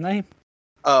spell his name?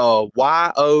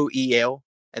 Yoel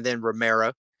and then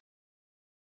Romero.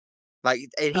 Like,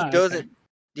 and he doesn't,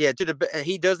 okay.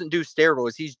 He doesn't do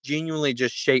steroids. He's genuinely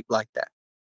just shaped like that.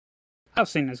 I've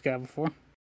seen this guy before.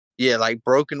 Yeah, like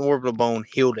broken orbital bone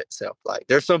healed itself. Like,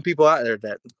 there's some people out there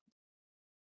that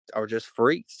are just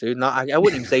freaks, dude. I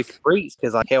wouldn't even say freaks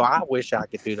because, like, hell, I wish I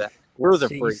could do that. We're the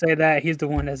freaks. You say that he's the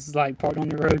one that's like parked on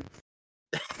the road.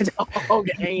 Dog,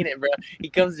 ain't it, bro? He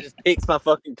comes and just picks my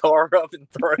fucking car up and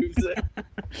throws it.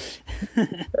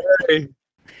 Hey,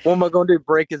 what am I gonna do?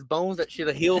 Break his bones? That should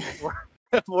have healed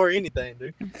before anything,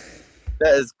 dude.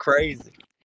 That is crazy.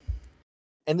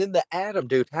 And then the atom,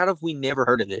 dude. How have we never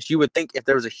heard of this? You would think if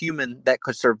there was a human that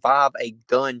could survive a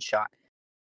gunshot,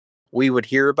 we would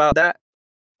hear about that.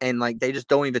 And like, they just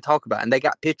don't even talk about it. And they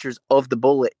got pictures of the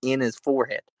bullet in his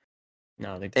forehead.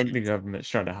 No, the government's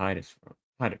trying to hide it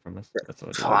from us. That's what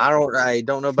it is. I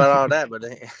don't know about all that, but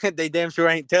they damn sure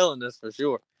ain't telling us for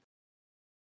sure.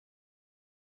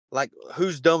 Like,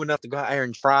 who's dumb enough to go out there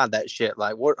and try that shit?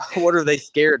 Like, what are they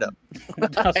scared of?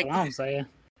 That's what I'm saying.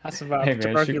 I survived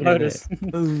tuberculosis.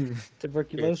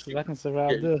 Tuberculosis, I can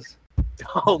survive this.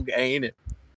 Dog, ain't it?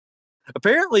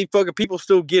 Apparently, fucking people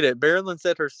still get it. Marilyn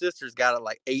said her sister's got it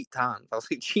like 8 times. I was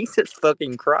like, Jesus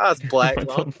fucking Christ, Black.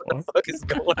 What the fuck is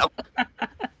going on?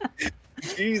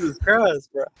 Jesus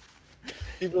Christ, bro.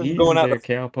 People going out there,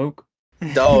 cowpoke.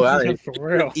 Dog, I mean, for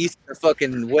real. East of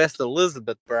fucking West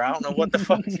Elizabeth, bro. I don't know what the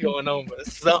fuck's going on, but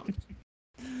it's something.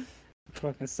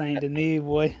 Fucking Saint Denis,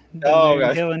 boy.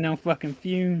 Dog, killing them fucking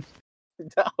fumes.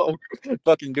 Dog,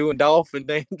 fucking doing dolphin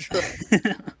danger.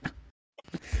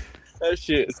 That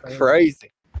shit is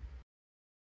crazy.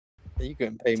 You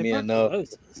couldn't pay me enough.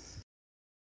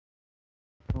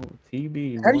 Oh,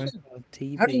 TB.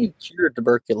 How do you cure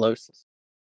tuberculosis?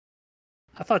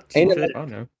 I thought oh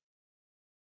no.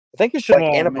 I think it's like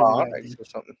antibiotics or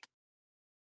something.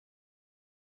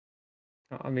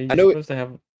 I mean, you're supposed to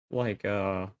have like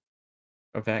a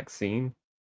vaccine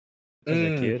as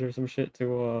a kid or some shit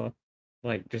to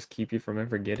like just keep you from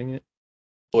ever getting it.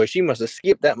 Boy, she must have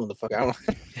skipped that motherfucker. I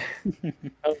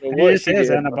don't know what she did.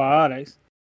 Antibiotics.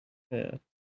 Yeah.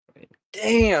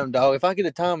 Damn, dog. If I get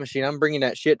a time machine, I'm bringing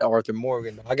that shit to Arthur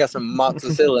Morgan. I got some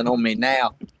moxicillin on me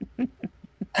now.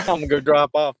 I'm going to go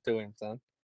drop off to him, son.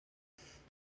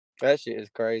 That shit is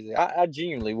crazy. I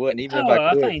genuinely wouldn't, even if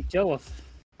I could. I think Joe was...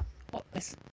 Well,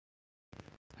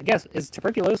 I guess, is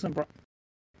tuberculosis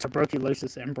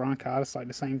and bronchitis like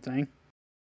the same thing?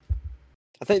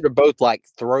 I think they're both like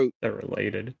throat. They're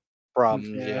related.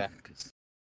 Problems, yeah.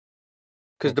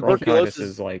 Because tuberculosis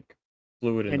is like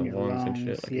fluid in the lungs and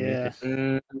shit.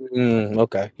 Like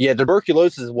okay. Yeah,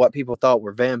 tuberculosis is what people thought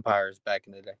were vampires back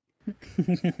in the day.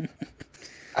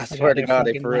 I swear to God,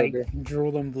 they for real. Like,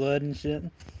 drool them blood and shit.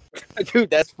 Dude,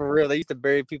 that's for real. They used to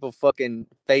bury people fucking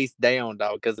face down,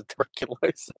 dog, because of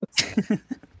tuberculosis.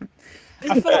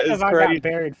 I feel like if I got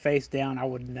buried face down, I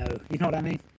would know. You know what I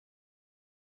mean?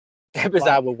 Because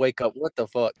I would wake up. What the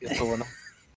fuck is going on?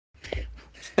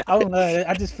 I don't know.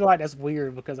 I just feel like that's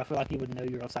weird because I feel like you would know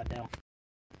you're upside down.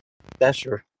 That's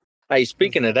true. Hey,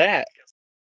 speaking of that,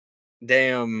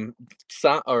 damn,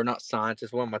 or not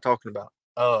scientists, what am I talking about?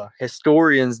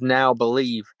 Historians now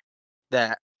believe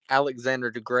that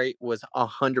Alexander the Great was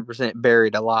 100%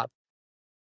 buried alive.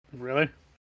 Really?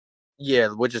 Yeah,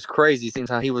 which is crazy since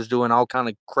how he was doing all kind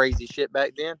of crazy shit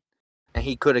back then, and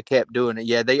he could have kept doing it.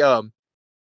 Yeah,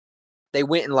 they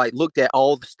went and like looked at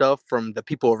all the stuff from the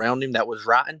people around him that was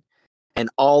rotten, and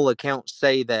all accounts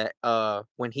say that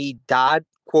when he died,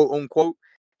 quote unquote,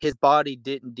 his body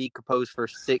didn't decompose for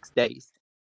 6 days.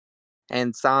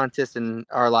 And scientists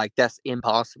are like, that's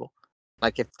impossible.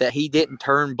 Like if that he didn't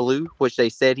turn blue, which they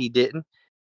said he didn't,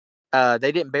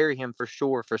 they didn't bury him for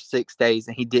sure for 6 days,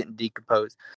 and he didn't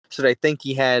decompose. So they think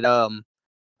he had a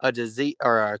disease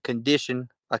or a condition,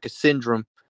 like a syndrome.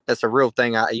 That's a real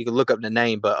thing. You can look up the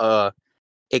name, but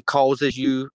it causes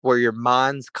you where your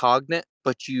mind's cognate,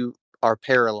 but you are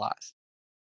paralyzed.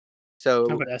 Oh, So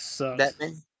but that sucks. that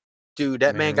man, dude,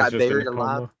 that man was got just in a buried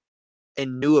alive coma.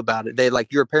 and knew about it. They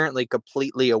like you're apparently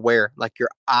completely aware, like your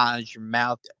eyes, your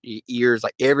mouth, your ears,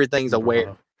 like everything's aware.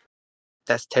 Bruh,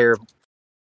 That's terrible,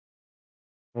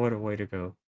 what a way to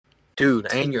go.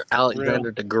 dude. And you're For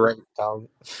Alexander the Great, dog.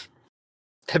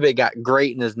 That man got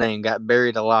great in his name, got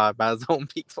buried alive by his own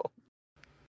people.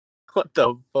 What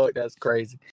the fuck? That's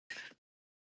crazy.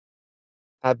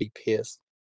 I'd be pissed.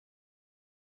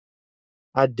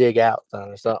 I'd dig out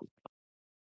or something.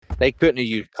 They couldn't have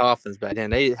used coffins back then.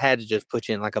 They had to just put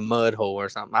you in like a mud hole or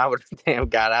something. I would have damn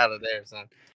got out of there, son.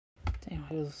 Damn,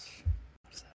 it was.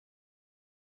 What's that?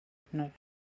 No.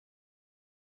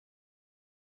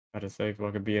 I'd say if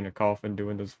I could be in a coffin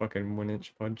doing those fucking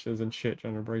 1-inch punches and shit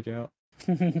trying to break out.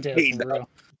 Yeah, Hey, for real.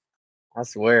 I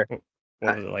swear.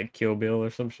 What was it, like Kill Bill or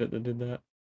some shit that did that?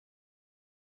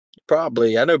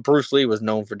 Probably. I know Bruce Lee was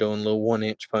known for doing little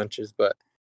 1-inch punches, but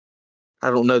I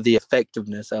don't know the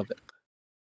effectiveness of it.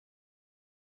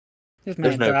 This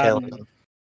There's man no died telling. in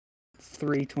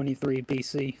 323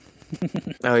 BC.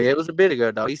 Oh yeah, it was a bit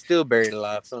ago, dog. He's still buried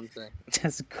alive. Something.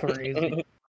 That's crazy.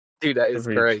 Dude, that is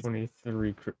crazy.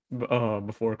 323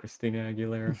 before Christina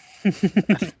Aguilera.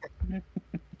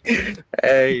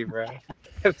 Hey, bro.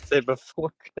 I've said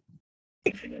before.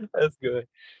 That's good.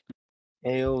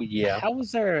 Hell yeah. How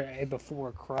was there a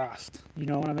before Christ? You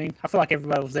know what I mean? I feel like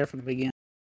everybody was there from the beginning.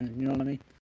 You know what I mean?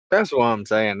 That's what I'm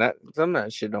saying. That some of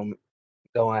that shit don't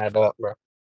add up, bro.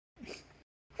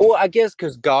 Well, I guess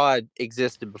because God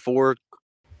existed before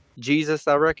Jesus,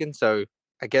 I reckon. So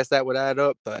I guess that would add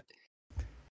up. But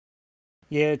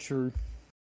Yeah, true.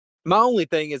 my only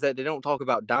thing is that they don't talk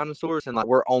about dinosaurs, and like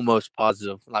we're almost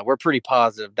positive, like we're pretty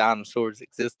positive dinosaurs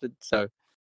existed. So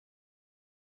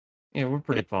Yeah, we're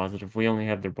pretty positive. We only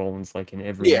have their bones like in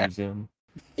every Yeah. museum.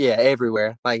 yeah,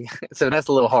 everywhere. Like so that's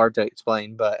a little hard to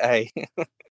explain, but hey,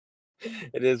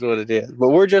 it is what it is. But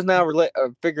we're just now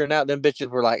figuring out them bitches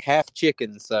were like half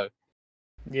chickens. So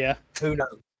Yeah. who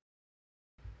knows?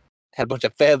 Had a bunch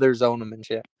of feathers on them and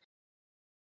shit.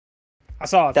 I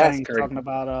saw a That's thing crazy. talking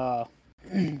about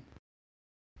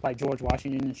like George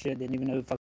Washington and shit didn't even know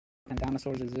fucking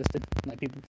dinosaurs existed. Like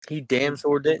people, He damn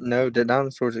sure didn't know that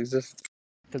dinosaurs existed.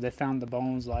 because they found the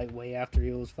bones like way after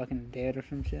he was fucking dead or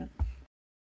some shit.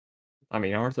 I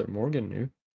mean, Arthur Morgan knew.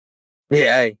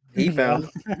 Yeah, hey, he found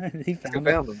them. He He found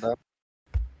found them, though.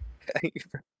 And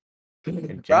Bro,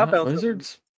 I giant found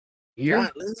lizards?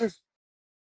 giant lizards.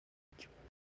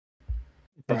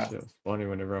 That Bruh. shit was funny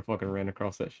whenever I fucking ran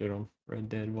across that shit on Red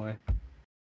Dead Way.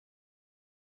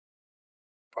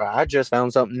 Bro, I just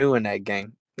found something new in that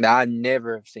game that I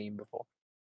never have seen before.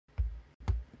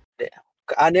 Yeah.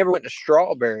 I never went to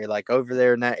Strawberry, like over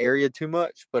there in that area too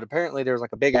much, but apparently there's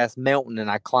like a big ass mountain, and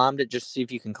I climbed it just to see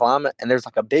if you can climb it, and there's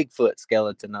like a Bigfoot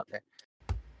skeleton up there.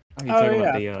 Oh, you Oh, talking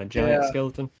about yeah. the giant Yeah.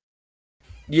 skeleton?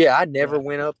 Yeah, I never Yeah.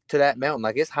 went up to that mountain.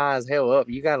 Like it's high as hell up.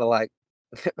 You gotta like,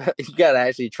 you gotta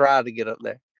actually try to get up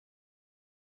there.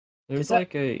 There's Is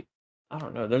that- like I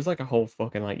don't know. There's like a whole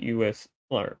fucking like US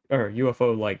or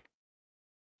UFO like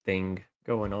thing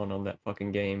going on that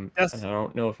fucking game, That's- and I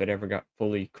don't know if it ever got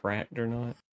fully cracked or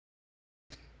not.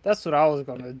 That's what I was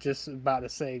gonna just about to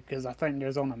say, because I think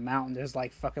there's on a mountain there's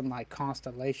like fucking like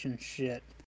constellation shit.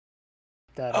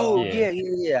 That Oh Yeah.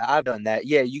 yeah. I've done that.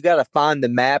 Yeah, you gotta find the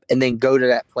map and then go to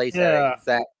that place at Yeah. an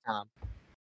exact time.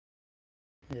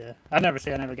 yeah. I don't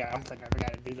think I ever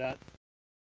got to do that.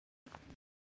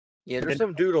 Yeah, there's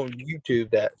some dude on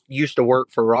YouTube that used to work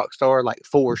for Rockstar, like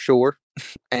for sure,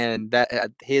 and that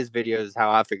his videos is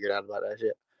how I figured out about that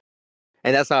shit.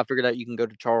 And that's how I figured out you can go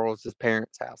to Charles's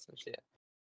parents' house and shit.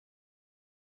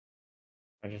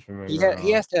 I just remember.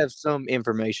 He has to have some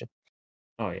information.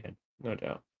 Oh yeah, no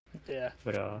doubt. Yeah.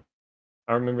 But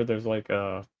I remember there's like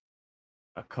a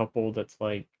couple that's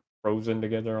like frozen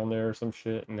together on there or some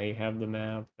shit, and they have the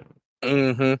map. And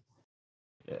Mm-hmm.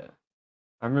 yeah,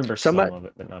 I remember Somebody- some of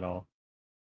it, but not all.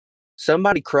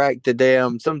 Somebody cracked the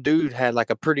damn. Some dude had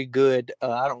like a pretty good.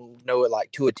 I don't know it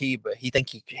like to a T, but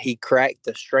he cracked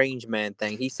the strange man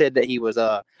thing. He said that he was.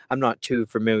 I'm not too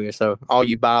familiar, so all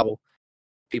you Bible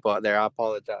people out there, I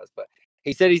apologize, but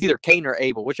He said he's either Cain or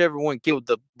Abel, whichever one killed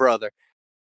the brother.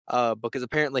 Because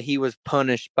apparently he was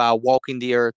punished by walking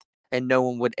the earth and no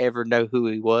one would ever know who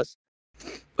he was.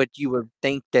 But you would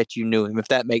think that you knew him, if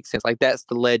that makes sense. Like that's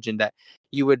the legend that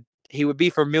he would be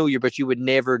familiar, but you would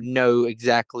never know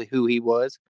exactly who he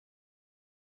was.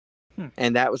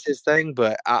 And that was his thing.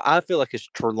 But I feel like it's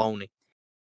Trelawney.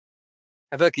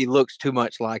 I feel like he looks too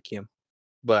much like him.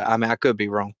 But I mean, I could be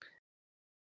wrong.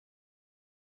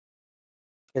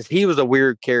 Because he was a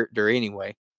weird character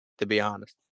anyway, to be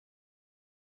honest.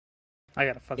 I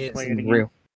gotta fucking It's play it again.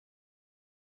 real.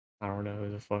 I don't know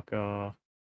who the fuck the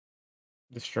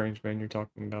strange man you're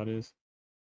talking about is.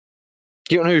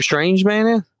 You don't know who Strange Man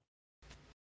is?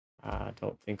 I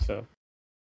don't think so.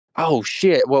 Oh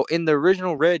shit! Well, in the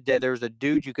original Red Dead, there's a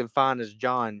dude you can find as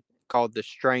John called the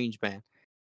Strange Man,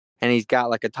 and he's got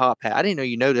like a top hat. I didn't know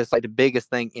you noticed like the biggest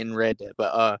thing in Red Dead,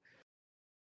 but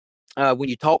when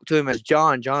you talk to him as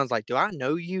John, John's like, "Do I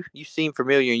know you? You seem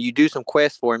familiar." And you do some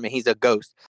quests for him, and he's a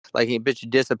ghost. Like he bitch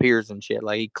disappears and shit.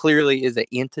 Like he clearly is an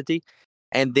entity.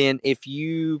 And then if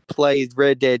you play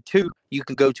Red Dead 2, you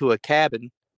can go to a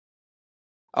cabin.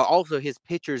 Also, his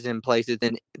pictures in places,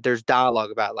 and there's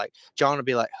dialogue about like John will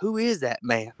be like, "Who is that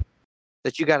man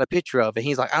that you got a picture of?" And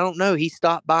he's like, "I don't know. He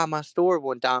stopped by my store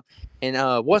one time."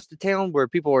 And what's the town where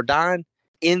people are dying?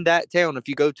 In that town, if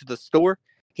you go to the store,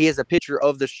 he has a picture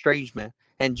of the strange man.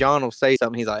 And John will say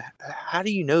something. He's like, "How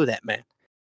do you know that man?"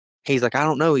 He's like, "I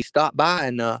don't know. He stopped by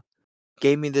and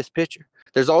gave me this picture."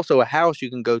 There's also a house you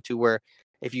can go to where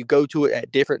if you go to it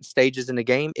at different stages in the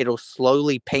game, it'll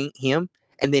slowly paint him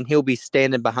and then he'll be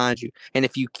standing behind you. And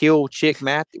if you kill Chick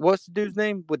Matthew, what's the dude's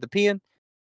name with the pen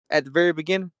at the very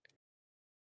beginning?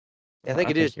 I think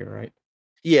I it think is. you're right.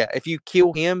 Yeah, if you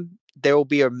kill him, there will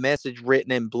be a message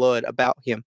written in blood about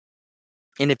him.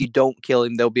 And if you don't kill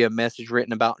him, there'll be a message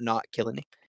written about not killing him.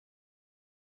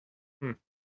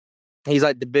 He's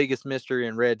like the biggest mystery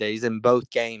in Red Dead. He's in both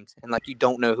games. And like you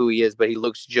don't know who he is, but he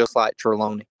looks just like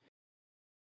Trelawney.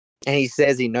 And he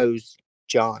says he knows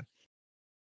John.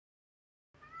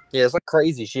 Yeah, it's like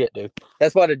crazy shit, dude.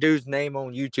 That's why the dude's name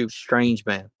on YouTube, Strange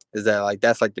Man, is that like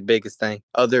that's like the biggest thing.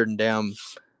 Other than them,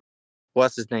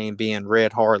 what's his name being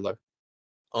Red Harlow,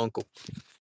 Uncle.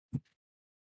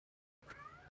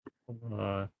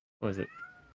 What was it?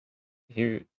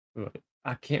 Here,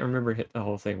 I can't remember the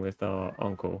whole thing with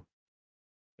Uncle.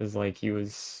 It's like he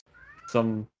was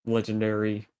some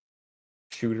legendary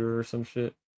shooter or some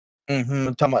shit.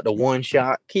 I'm talking about the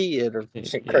one-shot kid or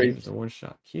shit Yeah, he crazy. was a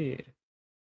one-shot kid.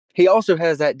 He also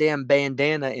has that damn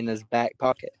bandana in his back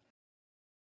pocket.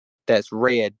 That's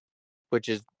red, which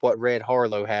is what Red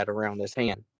Harlow had around his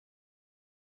hand.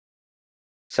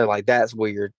 So like that's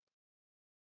weird.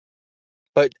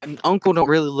 But Uncle don't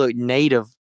really look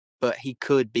native, but he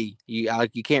could be. You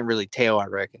can't really tell. I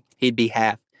reckon he'd be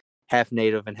half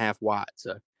native and half white.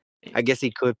 So I guess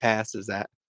he could pass as that.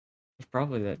 It's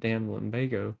probably that damn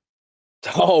lumbago.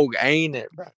 Dog, ain't it,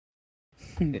 bro?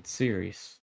 It's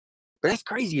serious. But that's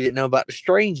crazy. You didn't know about the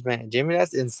Strange Man, Jimmy.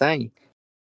 That's insane.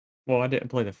 Well, I didn't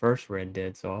play the first Red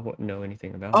Dead, so I wouldn't know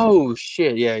anything about it. Oh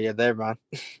shit! Yeah, never mind.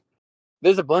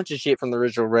 There's a bunch of shit from the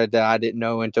original Red Dead I didn't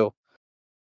know until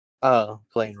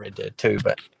playing Red Dead 2.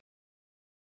 But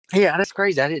yeah, that's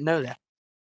crazy. I didn't know that.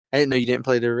 I didn't know you didn't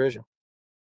play the original.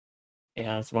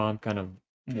 Yeah, that's why I'm kind of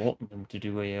wanting them to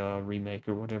do a remake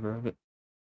or whatever of it.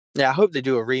 Yeah, I hope they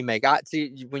do a remake. I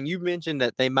see when you mentioned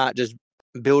that they might just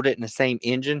build it in the same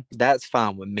engine. That's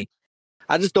fine with me.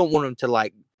 I just don't want them to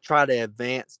like try to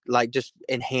advance, like just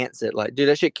enhance it. Like, dude,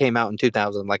 that shit came out in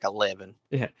 2011.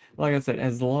 Yeah, like I said,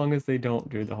 as long as they don't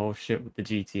do the whole shit with the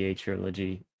GTA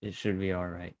trilogy, it should be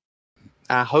alright.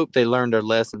 I hope they learned their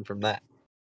lesson from that.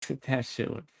 That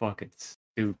shit looked fucking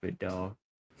stupid, dog.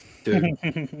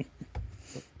 Dude,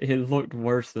 It looked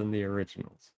worse than the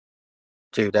originals.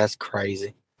 dude, that's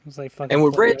crazy. It's like fucking And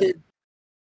with Red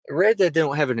Dead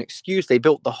don't have an excuse. They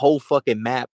built the whole fucking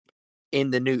map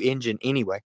in the new engine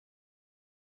anyway.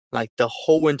 Like the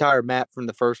whole entire map from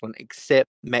the first one, except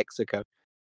Mexico.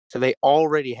 So they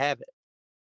already have it.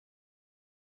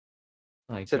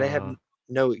 Like, So they have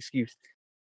no excuse.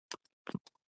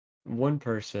 one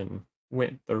person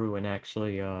went through and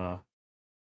actually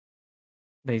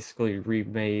basically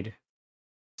remade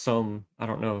some, I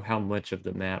don't know how much of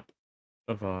the map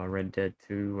of Red Dead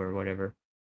 2 or whatever.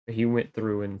 But he went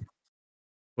through and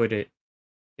put it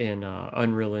in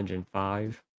Unreal Engine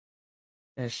 5.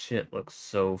 That shit looks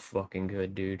so fucking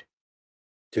good, dude.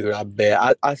 Dude, I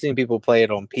bet. I seen people play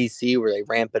it on PC where they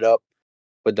ramp it up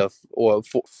with the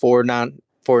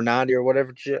 490 or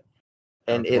whatever shit.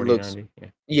 And it looks, 4090, yeah.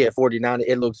 yeah, 4090.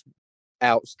 It looks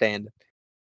outstanding.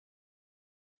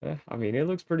 I mean, it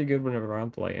looks pretty good whenever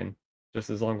I'm playing, just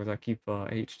as long as I keep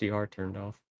HDR turned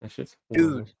off. That shit's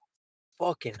horrible. Dude,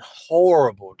 fucking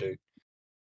horrible, dude.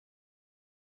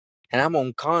 And I'm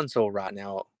on console right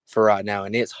now,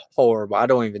 and it's horrible. I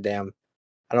don't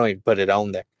even put it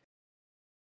on there.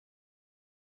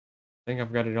 I think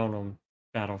I've got it on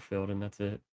Battlefield, and that's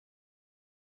it.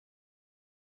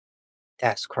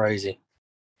 That's crazy.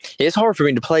 It's hard for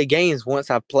me to play games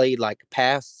once I've played like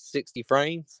past 60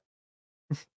 frames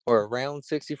or around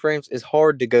 60 frames. It's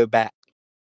hard to go back.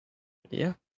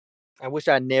 Yeah. I wish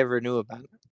I never knew about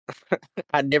it.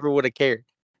 I never would have cared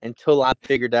until I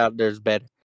figured out there's better.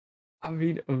 I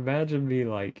mean, imagine me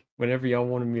like whenever y'all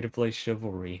wanted me to play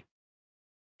Chivalry,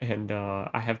 and I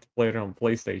have to play it on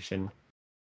PlayStation.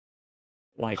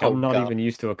 Like Oh I'm not god. even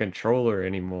used to a controller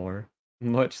anymore,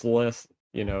 much less,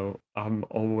 I'm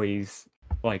always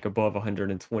like above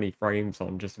 120 frames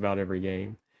on just about every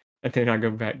game. And then I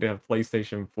go back to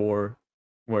PlayStation 4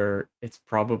 where it's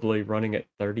probably running at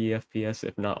 30 FPS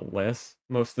if not less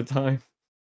most of the time.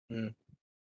 Mm.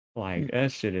 Like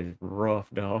that shit is rough,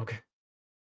 dog.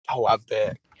 Oh, I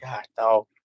bet. God, dog.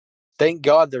 Thank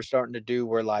God they're starting to do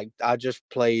where like I just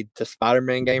played the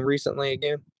Spider-Man game recently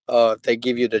again. They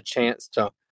give you the chance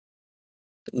to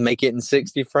make it in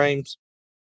 60 frames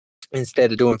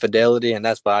instead of doing fidelity, and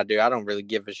that's what I do. I don't really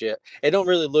give a shit. It don't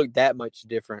really look that much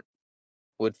different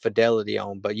with fidelity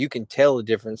on, but you can tell the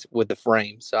difference with the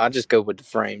frames. So I just go with the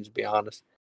frames, to be honest.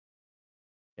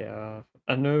 Yeah,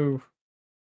 I know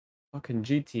fucking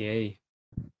GTA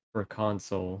for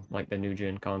console, like the new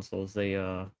gen consoles, they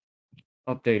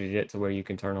updated it to where you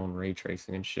can turn on ray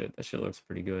tracing and shit. That shit looks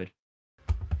pretty good.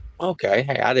 Okay,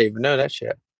 hey, I didn't even know that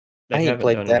shit. They I ain't haven't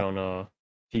played done it that. on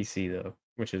PC though,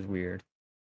 which is weird.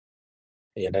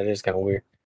 Yeah, that is kind of weird.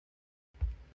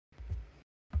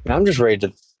 I'm just ready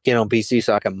to get on PC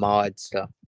so I can mod stuff.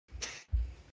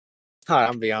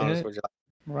 I'm be honest Yeah, with you.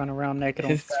 Run around naked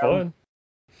on it's Skyrim.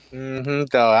 fun.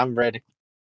 So I'm ready.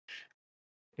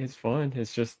 It's fun.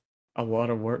 It's just a lot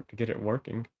of work to get it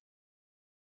working.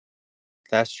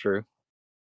 That's true.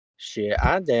 Shit,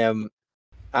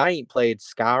 I ain't played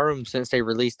Skyrim since they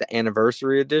released the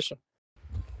anniversary edition.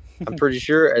 I'm pretty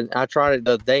sure, and I tried it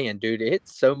the other day, and dude,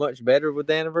 it's so much better with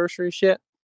the anniversary shit.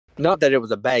 Not that it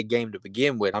was a bad game to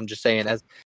begin with. I'm just saying,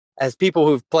 as people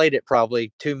who've played it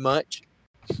probably too much,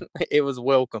 it was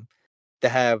welcome to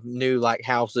have new like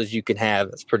houses you can have.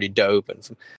 That's pretty dope, and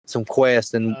some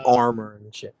quests and armor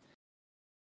and shit.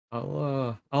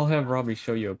 I'll have Robbie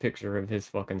show you a picture of his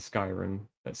fucking Skyrim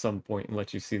at some point and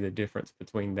let you see the difference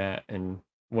between that and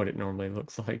what it normally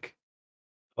looks like.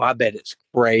 Well, I bet it's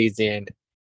crazy, and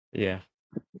Yeah,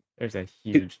 there's a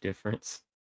huge difference.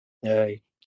 I'm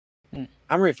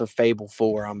ready for Fable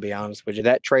 4. I'm be honest with you.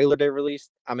 That trailer they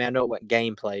released. I mean, I know it went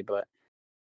gameplay, but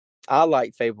I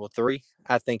like Fable 3.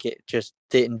 I think it just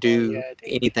didn't do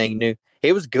anything new.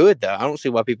 It was good though. I don't see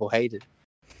why people hated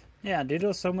it. Yeah, dude,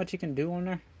 there's so much you can do on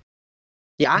there.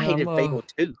 Yeah, I Yeah, hated Fable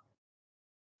 2.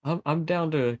 I'm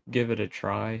down to give it a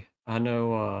try. I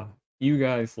know you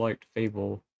guys liked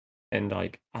Fable, and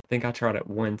like I think I tried it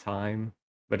one time,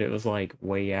 but it was like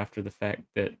way after the fact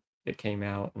that it came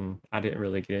out, and I didn't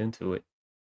really get into it.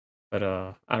 But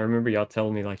I remember y'all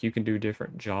telling me like you can do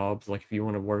different jobs, like if you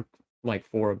want to work like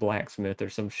for a blacksmith or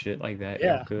some shit like that,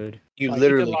 y'all Yeah. could. You Like,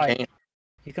 literally can't.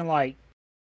 You can like,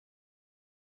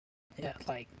 yeah,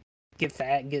 like get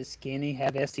fat, get skinny,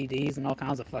 have STDs, and all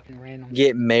kinds of fucking random.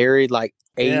 Get married like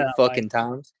 8 Yeah, fucking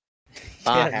times.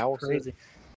 Buy yeah, it's houses. crazy.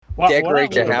 What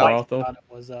Decorate I your really house. liked about it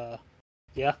was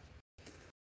yeah.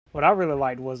 What I really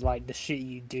liked was like the shit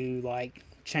you do like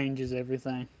changes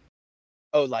everything.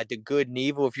 Oh, like the good and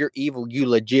evil. If you're evil, you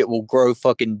legit will grow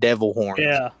fucking devil horns.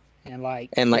 Yeah, and like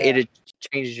it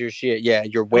changes your shit. Yeah,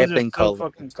 your it was weapon just so color.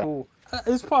 fucking cool.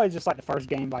 It's probably just like the first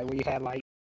game like where you had like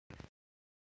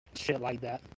shit like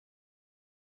that.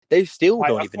 They still Like,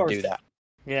 don't even do that.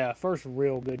 Yeah, first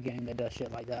real good game that does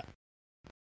shit like that.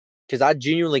 Because I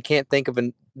genuinely can't think of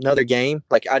another game.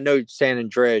 Like I know San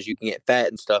Andreas, you can get fat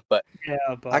and stuff, but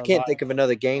Yeah, but I can't think of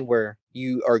another game where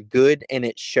you are good and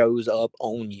it shows up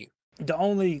on you. the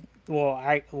only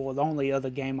the only other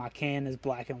game I can is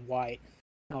Black and White.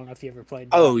 I don't know if you ever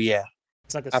played that. Oh yeah,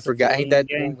 It's like a I forgot. Ain't that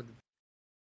the game. one with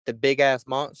the big ass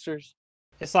monsters?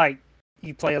 It's like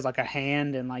you play as like a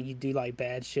hand and like you do like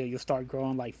bad shit. You'll start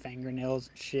growing like fingernails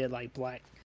and shit like black.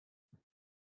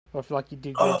 Or if like you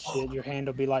do good shit, your hand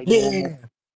will be like normal.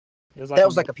 It was like that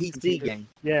was like a PC game.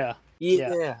 Yeah.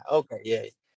 Okay. Yeah.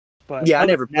 But yeah, I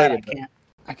never played it.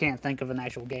 I can't think of an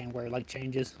actual game where it like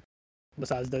changes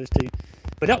besides those two.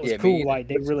 But that was Yeah, cool. Like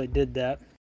they really did that.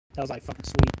 That was like fucking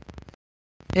sweet.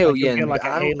 Hell like, yeah, get like a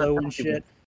I don't halo know and shit.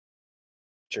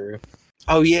 True.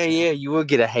 Oh yeah, you will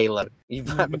get a halo. You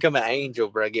might Mhm. become an angel,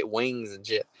 bro. Get wings and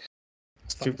shit.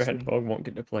 It's Too fucking bad sweet. Bug won't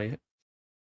get to play it.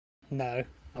 No,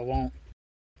 I won't.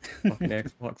 Fucking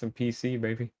Xbox and PC,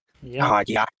 baby. Yeah. Oh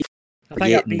yeah, I think I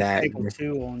forgetting beat that. Fable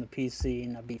 2 on the PC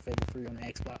and I beat Fable 3 on the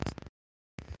Xbox.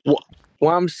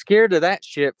 Well, I'm scared of that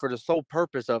shit for the sole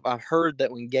purpose of I've heard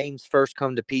that when games first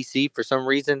come to PC, for some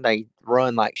reason they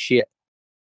run like shit.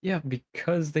 Yeah,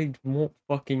 because they won't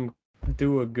fucking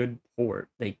do a good port.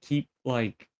 They keep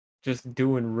like just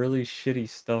doing really shitty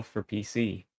stuff for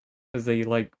PC. Because they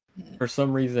like, for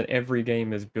some reason, every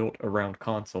game is built around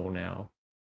console now.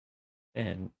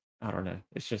 And I don't know,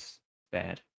 it's just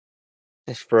bad.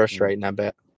 It's frustrating, I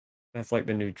bet. That's like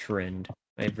the new trend.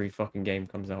 Every fucking game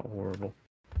comes out horrible.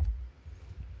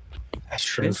 That's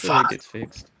true. Eventually it gets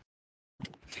fixed.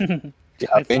 Yeah,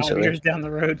 5 eventually. years down the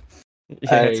road.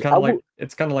 Yeah, it's Hey,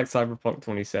 kind of like Cyberpunk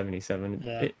 2077.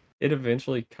 Yeah. It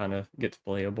eventually kind of gets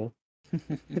playable.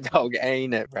 Dog,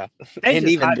 ain't it, bro? They And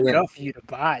just even hype it then, up for you to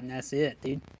buy it, and that's it,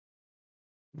 dude.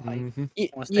 Like, Mhm.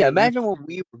 once yeah. they Imagine when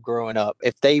we were growing up.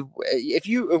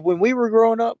 When we were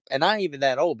growing up, and I ain't even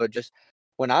that old, but just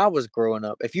when I was growing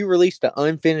up, if you released an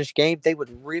unfinished game, they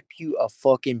would rip you a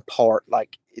fucking part.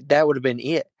 Like that would have been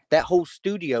it. That whole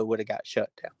studio would have got shut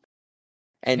down.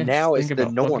 And Yeah, just now think it's the about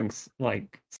fucking norm.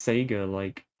 like Sega.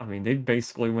 Like, I mean, they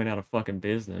basically went out of fucking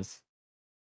business.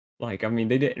 Like, I mean,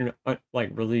 they didn't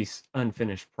like release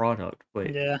unfinished product,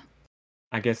 but Yeah.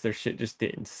 I guess their shit just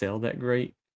didn't sell that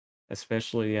great,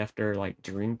 especially after like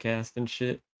Dreamcast and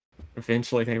shit.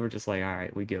 Eventually, they were just like, "All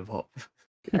right, we give up."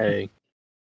 Hey.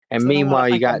 And So you know what? I meanwhile,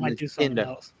 you think I got might do something Nintendo.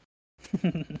 else.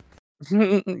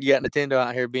 You got Nintendo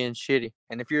out here being shitty.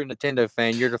 And if you're a Nintendo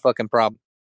fan, you're the fucking problem.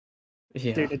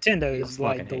 Yeah, Dude, Nintendo I is fucking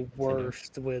like the hate Nintendo.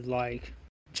 worst with like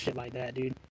shit like that,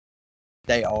 dude.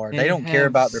 They are. They They don't care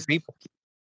have about their people.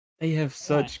 They have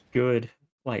such good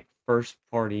like first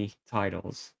party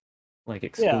titles, like Yeah,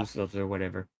 exclusives or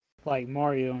whatever. like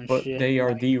Mario and But shit. they And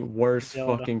are like the worst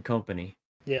Zelda. fucking company.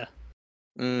 Yeah.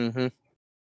 Mm-hmm.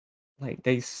 Like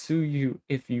they sue you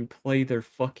if you play their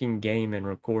fucking game and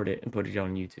record it and put it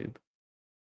on YouTube.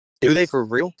 Do they for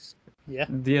real? Yeah.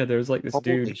 Yeah, there's like this Holy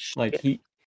dude, like shit.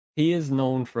 he is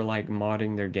known for like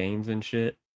modding their games and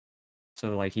shit.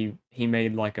 So like he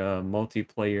made like a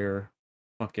multiplayer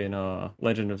fucking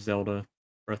Legend of Zelda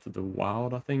Breath of the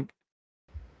Wild, I think.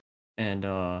 And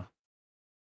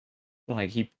like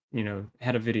he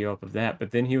had a video up of that,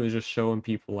 but then he was just showing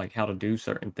people like how to do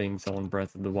certain things on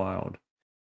Breath of the Wild.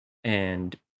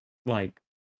 And like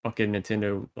fucking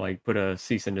Nintendo like put a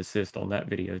cease and desist on that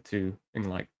video too, and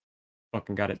like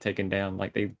fucking got it taken down.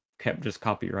 Like they kept just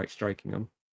copyright striking them.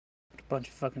 Bunch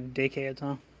of fucking dickheads,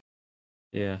 huh?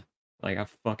 Yeah, like I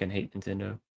fucking hate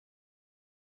Nintendo.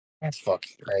 That's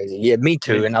fucking crazy. Yeah, me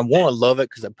too. They, And I want to love it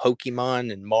because of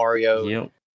Pokemon and Mario.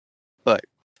 yep, But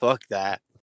fuck that.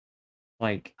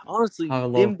 like Honestly, I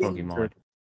them love games are. Pokemon.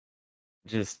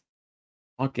 Just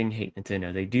fucking hate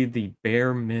Nintendo. They do the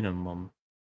bare minimum,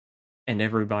 and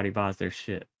everybody buys their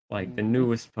shit. Like the Mhm.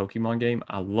 newest Pokemon game,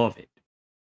 I love it,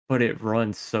 but it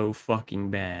runs so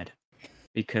fucking bad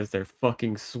because their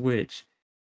fucking Switch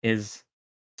is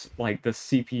like the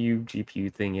CPU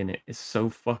GPU thing in it is so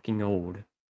fucking old.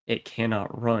 It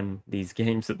cannot run these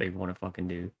games that they want to fucking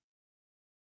do.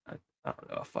 I, I don't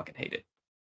know. I fucking hate it.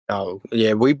 Oh,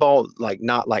 yeah. We bought, like,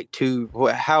 not like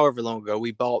however long ago,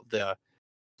 we bought the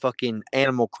fucking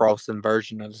Animal Crossing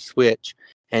version of the Switch.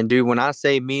 And dude, when I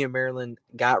say me and Marilyn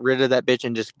got rid of that bitch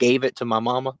and just gave it to my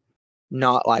mama,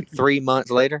 not like 3 months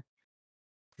later,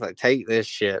 like, take this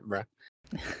shit, bro.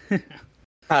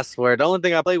 I swear, the only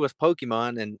thing I played was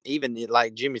Pokemon, and even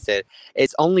like Jimmy said,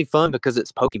 it's only fun because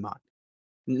it's Pokemon.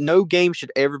 No game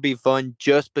should ever be fun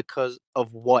just because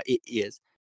of what it is.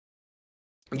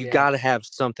 You Yeah. gotta have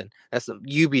something. That's some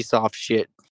Ubisoft shit.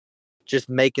 Just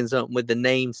making something with the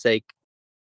namesake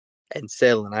and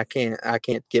selling. I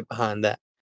can't get behind that.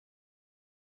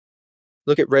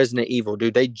 Look at Resident Evil,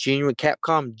 dude.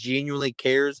 Capcom genuinely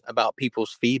cares about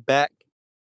people's feedback,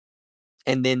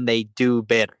 and then they do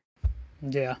better.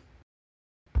 Yeah.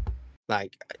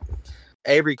 Like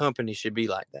every company should be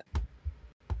like that.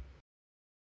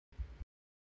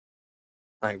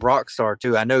 Like Rockstar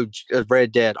too. I know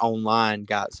Red Dead Online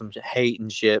got some hate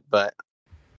and shit, but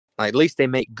like, at least they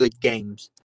make good games,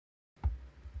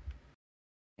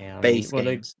 Yeah, I mean, base well,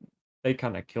 games. they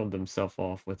kind of killed themselves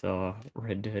off with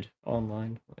Red Dead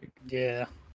Online. Like Yeah.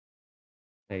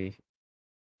 they,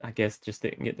 I guess, just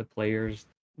didn't get the players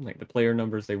like the player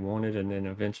numbers they wanted, and then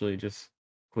eventually just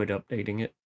quit updating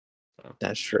it. So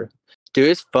That's true, dude.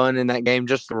 It's fun in that game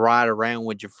just to ride around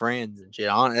with your friends and shit.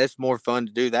 It's more fun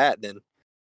to do that than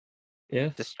Yeah.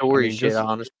 The story mean, shit, just-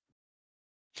 honestly.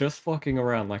 Just fucking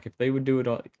around. Like if they would do it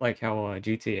like how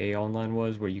GTA Online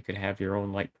was, where you could have your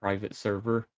own like private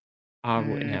server, I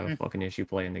wouldn't have a fucking issue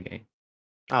playing the game.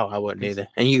 Oh, I wouldn't 'Cause either.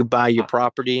 And you could buy your I-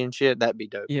 property and shit. That'd be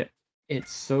dope. Yeah,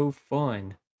 it's so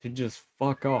fun to just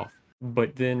fuck off,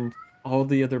 but then all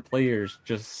the other players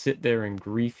just sit there and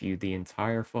grief you the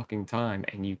entire fucking time,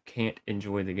 and you can't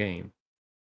enjoy the game.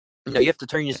 No, you have to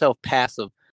turn yourself passive.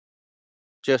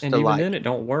 Just And to even like, then, it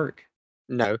don't work.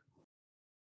 no.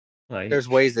 Like, There's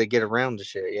ways to get around the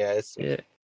shit. Yeah, it's yeah.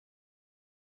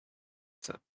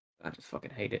 So I just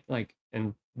fucking hate it. Like,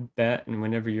 and that, and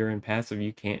whenever you're in passive,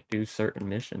 you can't do certain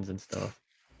missions and stuff.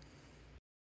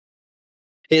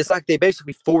 it's like they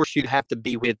basically force you to have to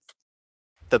be with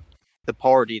the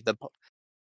party. But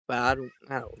I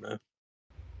don't know.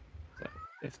 So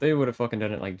if they would have fucking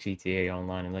done it like GTA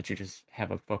Online and let you just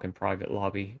have a fucking private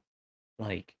lobby,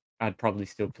 like I'd probably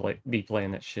still be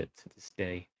playing that shit to this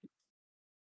day.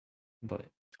 But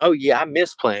Oh yeah, I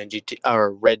miss playing GT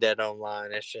or Red Dead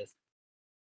Online. It's just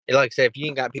like I said, if you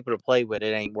ain't got people to play with,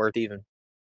 it ain't worth even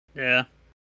Yeah.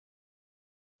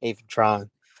 trying.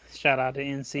 Shout out to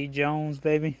NC Jones,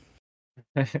 baby.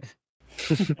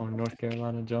 on North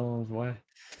Carolina Jones, why?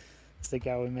 It's the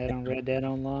guy we met on Red Dead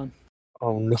Online.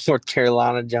 Oh, North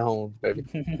Carolina Jones, baby.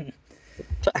 I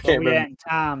Where can't we remember. at in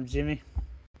time, Jimmy?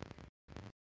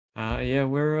 Yeah,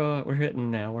 we're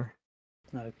hitting an hour.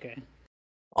 Okay.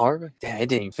 Are we? Damn, it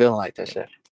didn't even feel like that shit.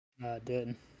 I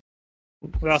didn't.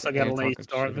 We also got a Sitting here late talking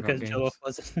start shit about because Jello games.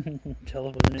 wasn't in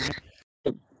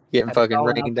there. Getting Had to fucking call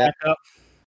him rained out. back up.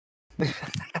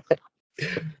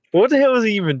 What the hell is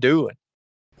he even doing?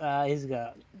 He's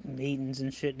got meetings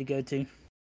and shit to go to.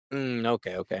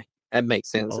 Okay. That makes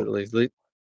sense Oh. at least.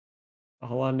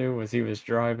 All I knew was he was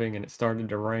driving and it started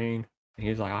to rain. And he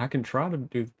was like, I can try to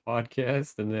do the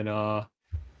podcast, and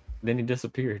then he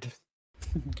disappeared.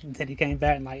 Then he came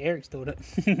back and like Eric's doing it.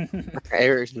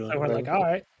 Eric's So we're like, all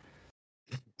right.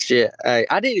 shit. Hey,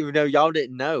 I didn't even know y'all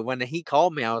didn't know. When he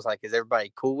called me, I was like, "Is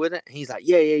everybody cool with it?" And he's like,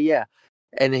 "Yeah."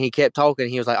 And then he kept talking.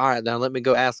 He was like, "All right, then let me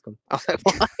go ask him." I was like,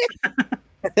 "What?"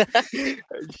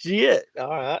 Shit. All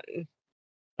right.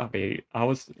 I mean, I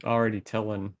was already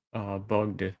telling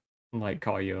Bug to like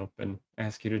call you up and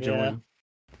ask you to Yeah. join.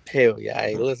 Hell yeah.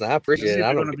 Hey, listen, I This appreciate is it.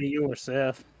 I going don't. to be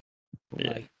yourself.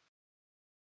 Yeah. Like,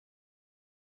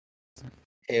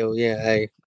 Hell yeah. Hey,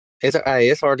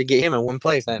 it's hard to get him in one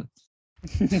place, then.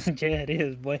 yeah, it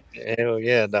is, boy. Hell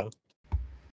yeah, though.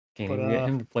 Can't But, even get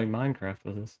him to play Minecraft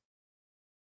with us.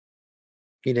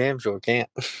 You damn sure can't.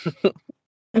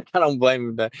 I don't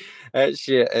blame him. That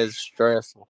shit is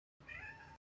stressful.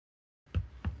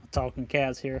 Talking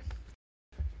cats here.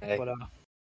 Hey. But,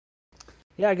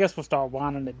 yeah, I guess we'll start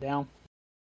winding it down.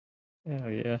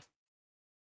 Hell yeah.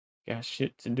 Got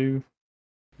shit to do.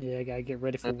 Yeah, I gotta get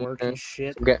ready for work and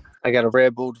shit. I got a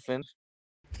Red Bull to finish.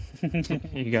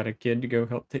 You got a kid to go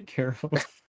help take care of.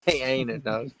 Hey, ain't it,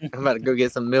 dog? I'm about to go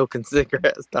get some milk and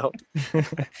cigarettes, dog.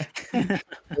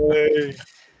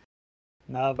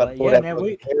 No, About but to pull yeah, that man,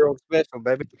 fucking payroll special,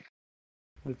 baby.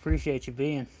 we appreciate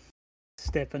you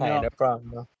stepping Hey, up. no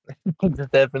problem, dog.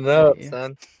 Stepping up, Yeah.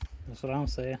 son. That's what I'm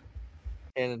saying.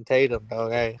 And Tatum,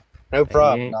 dog. Hey, no Hey,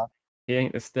 problem, dog. He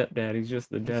ain't the stepdad. He's just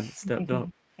the dad that stepped up.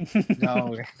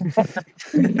 No.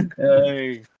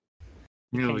 Hey.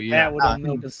 Hell Can't yeah. bat with them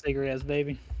milk and cigarettes,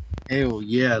 baby. Hell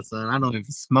yeah, son. I don't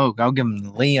even smoke. I'll give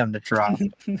him Liam to try.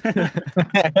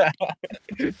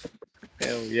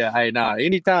 Hell yeah. Hey, nah,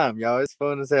 anytime, y'all. It's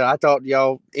fun as hell. I talk to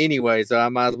y'all anyway, so I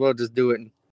might as well just do it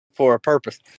for a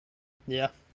purpose. Yeah.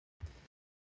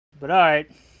 But all right.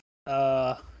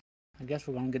 I guess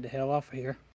we're gonna get the hell off of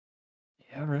here.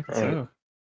 Yeah, I reckon Alright. so.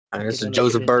 This Get is all that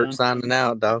Joseph shit Burt done. signing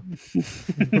out, dog.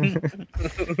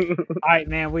 All right,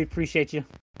 man. We appreciate you.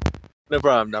 No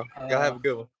problem, dog. Y'all have a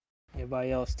good one.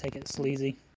 Everybody else, take it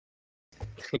sleazy.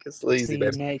 Take it sleazy, See you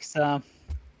baby. next time.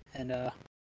 And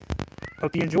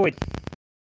hope you enjoyed.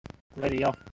 Later,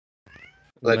 y'all.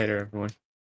 Later. Later, everyone.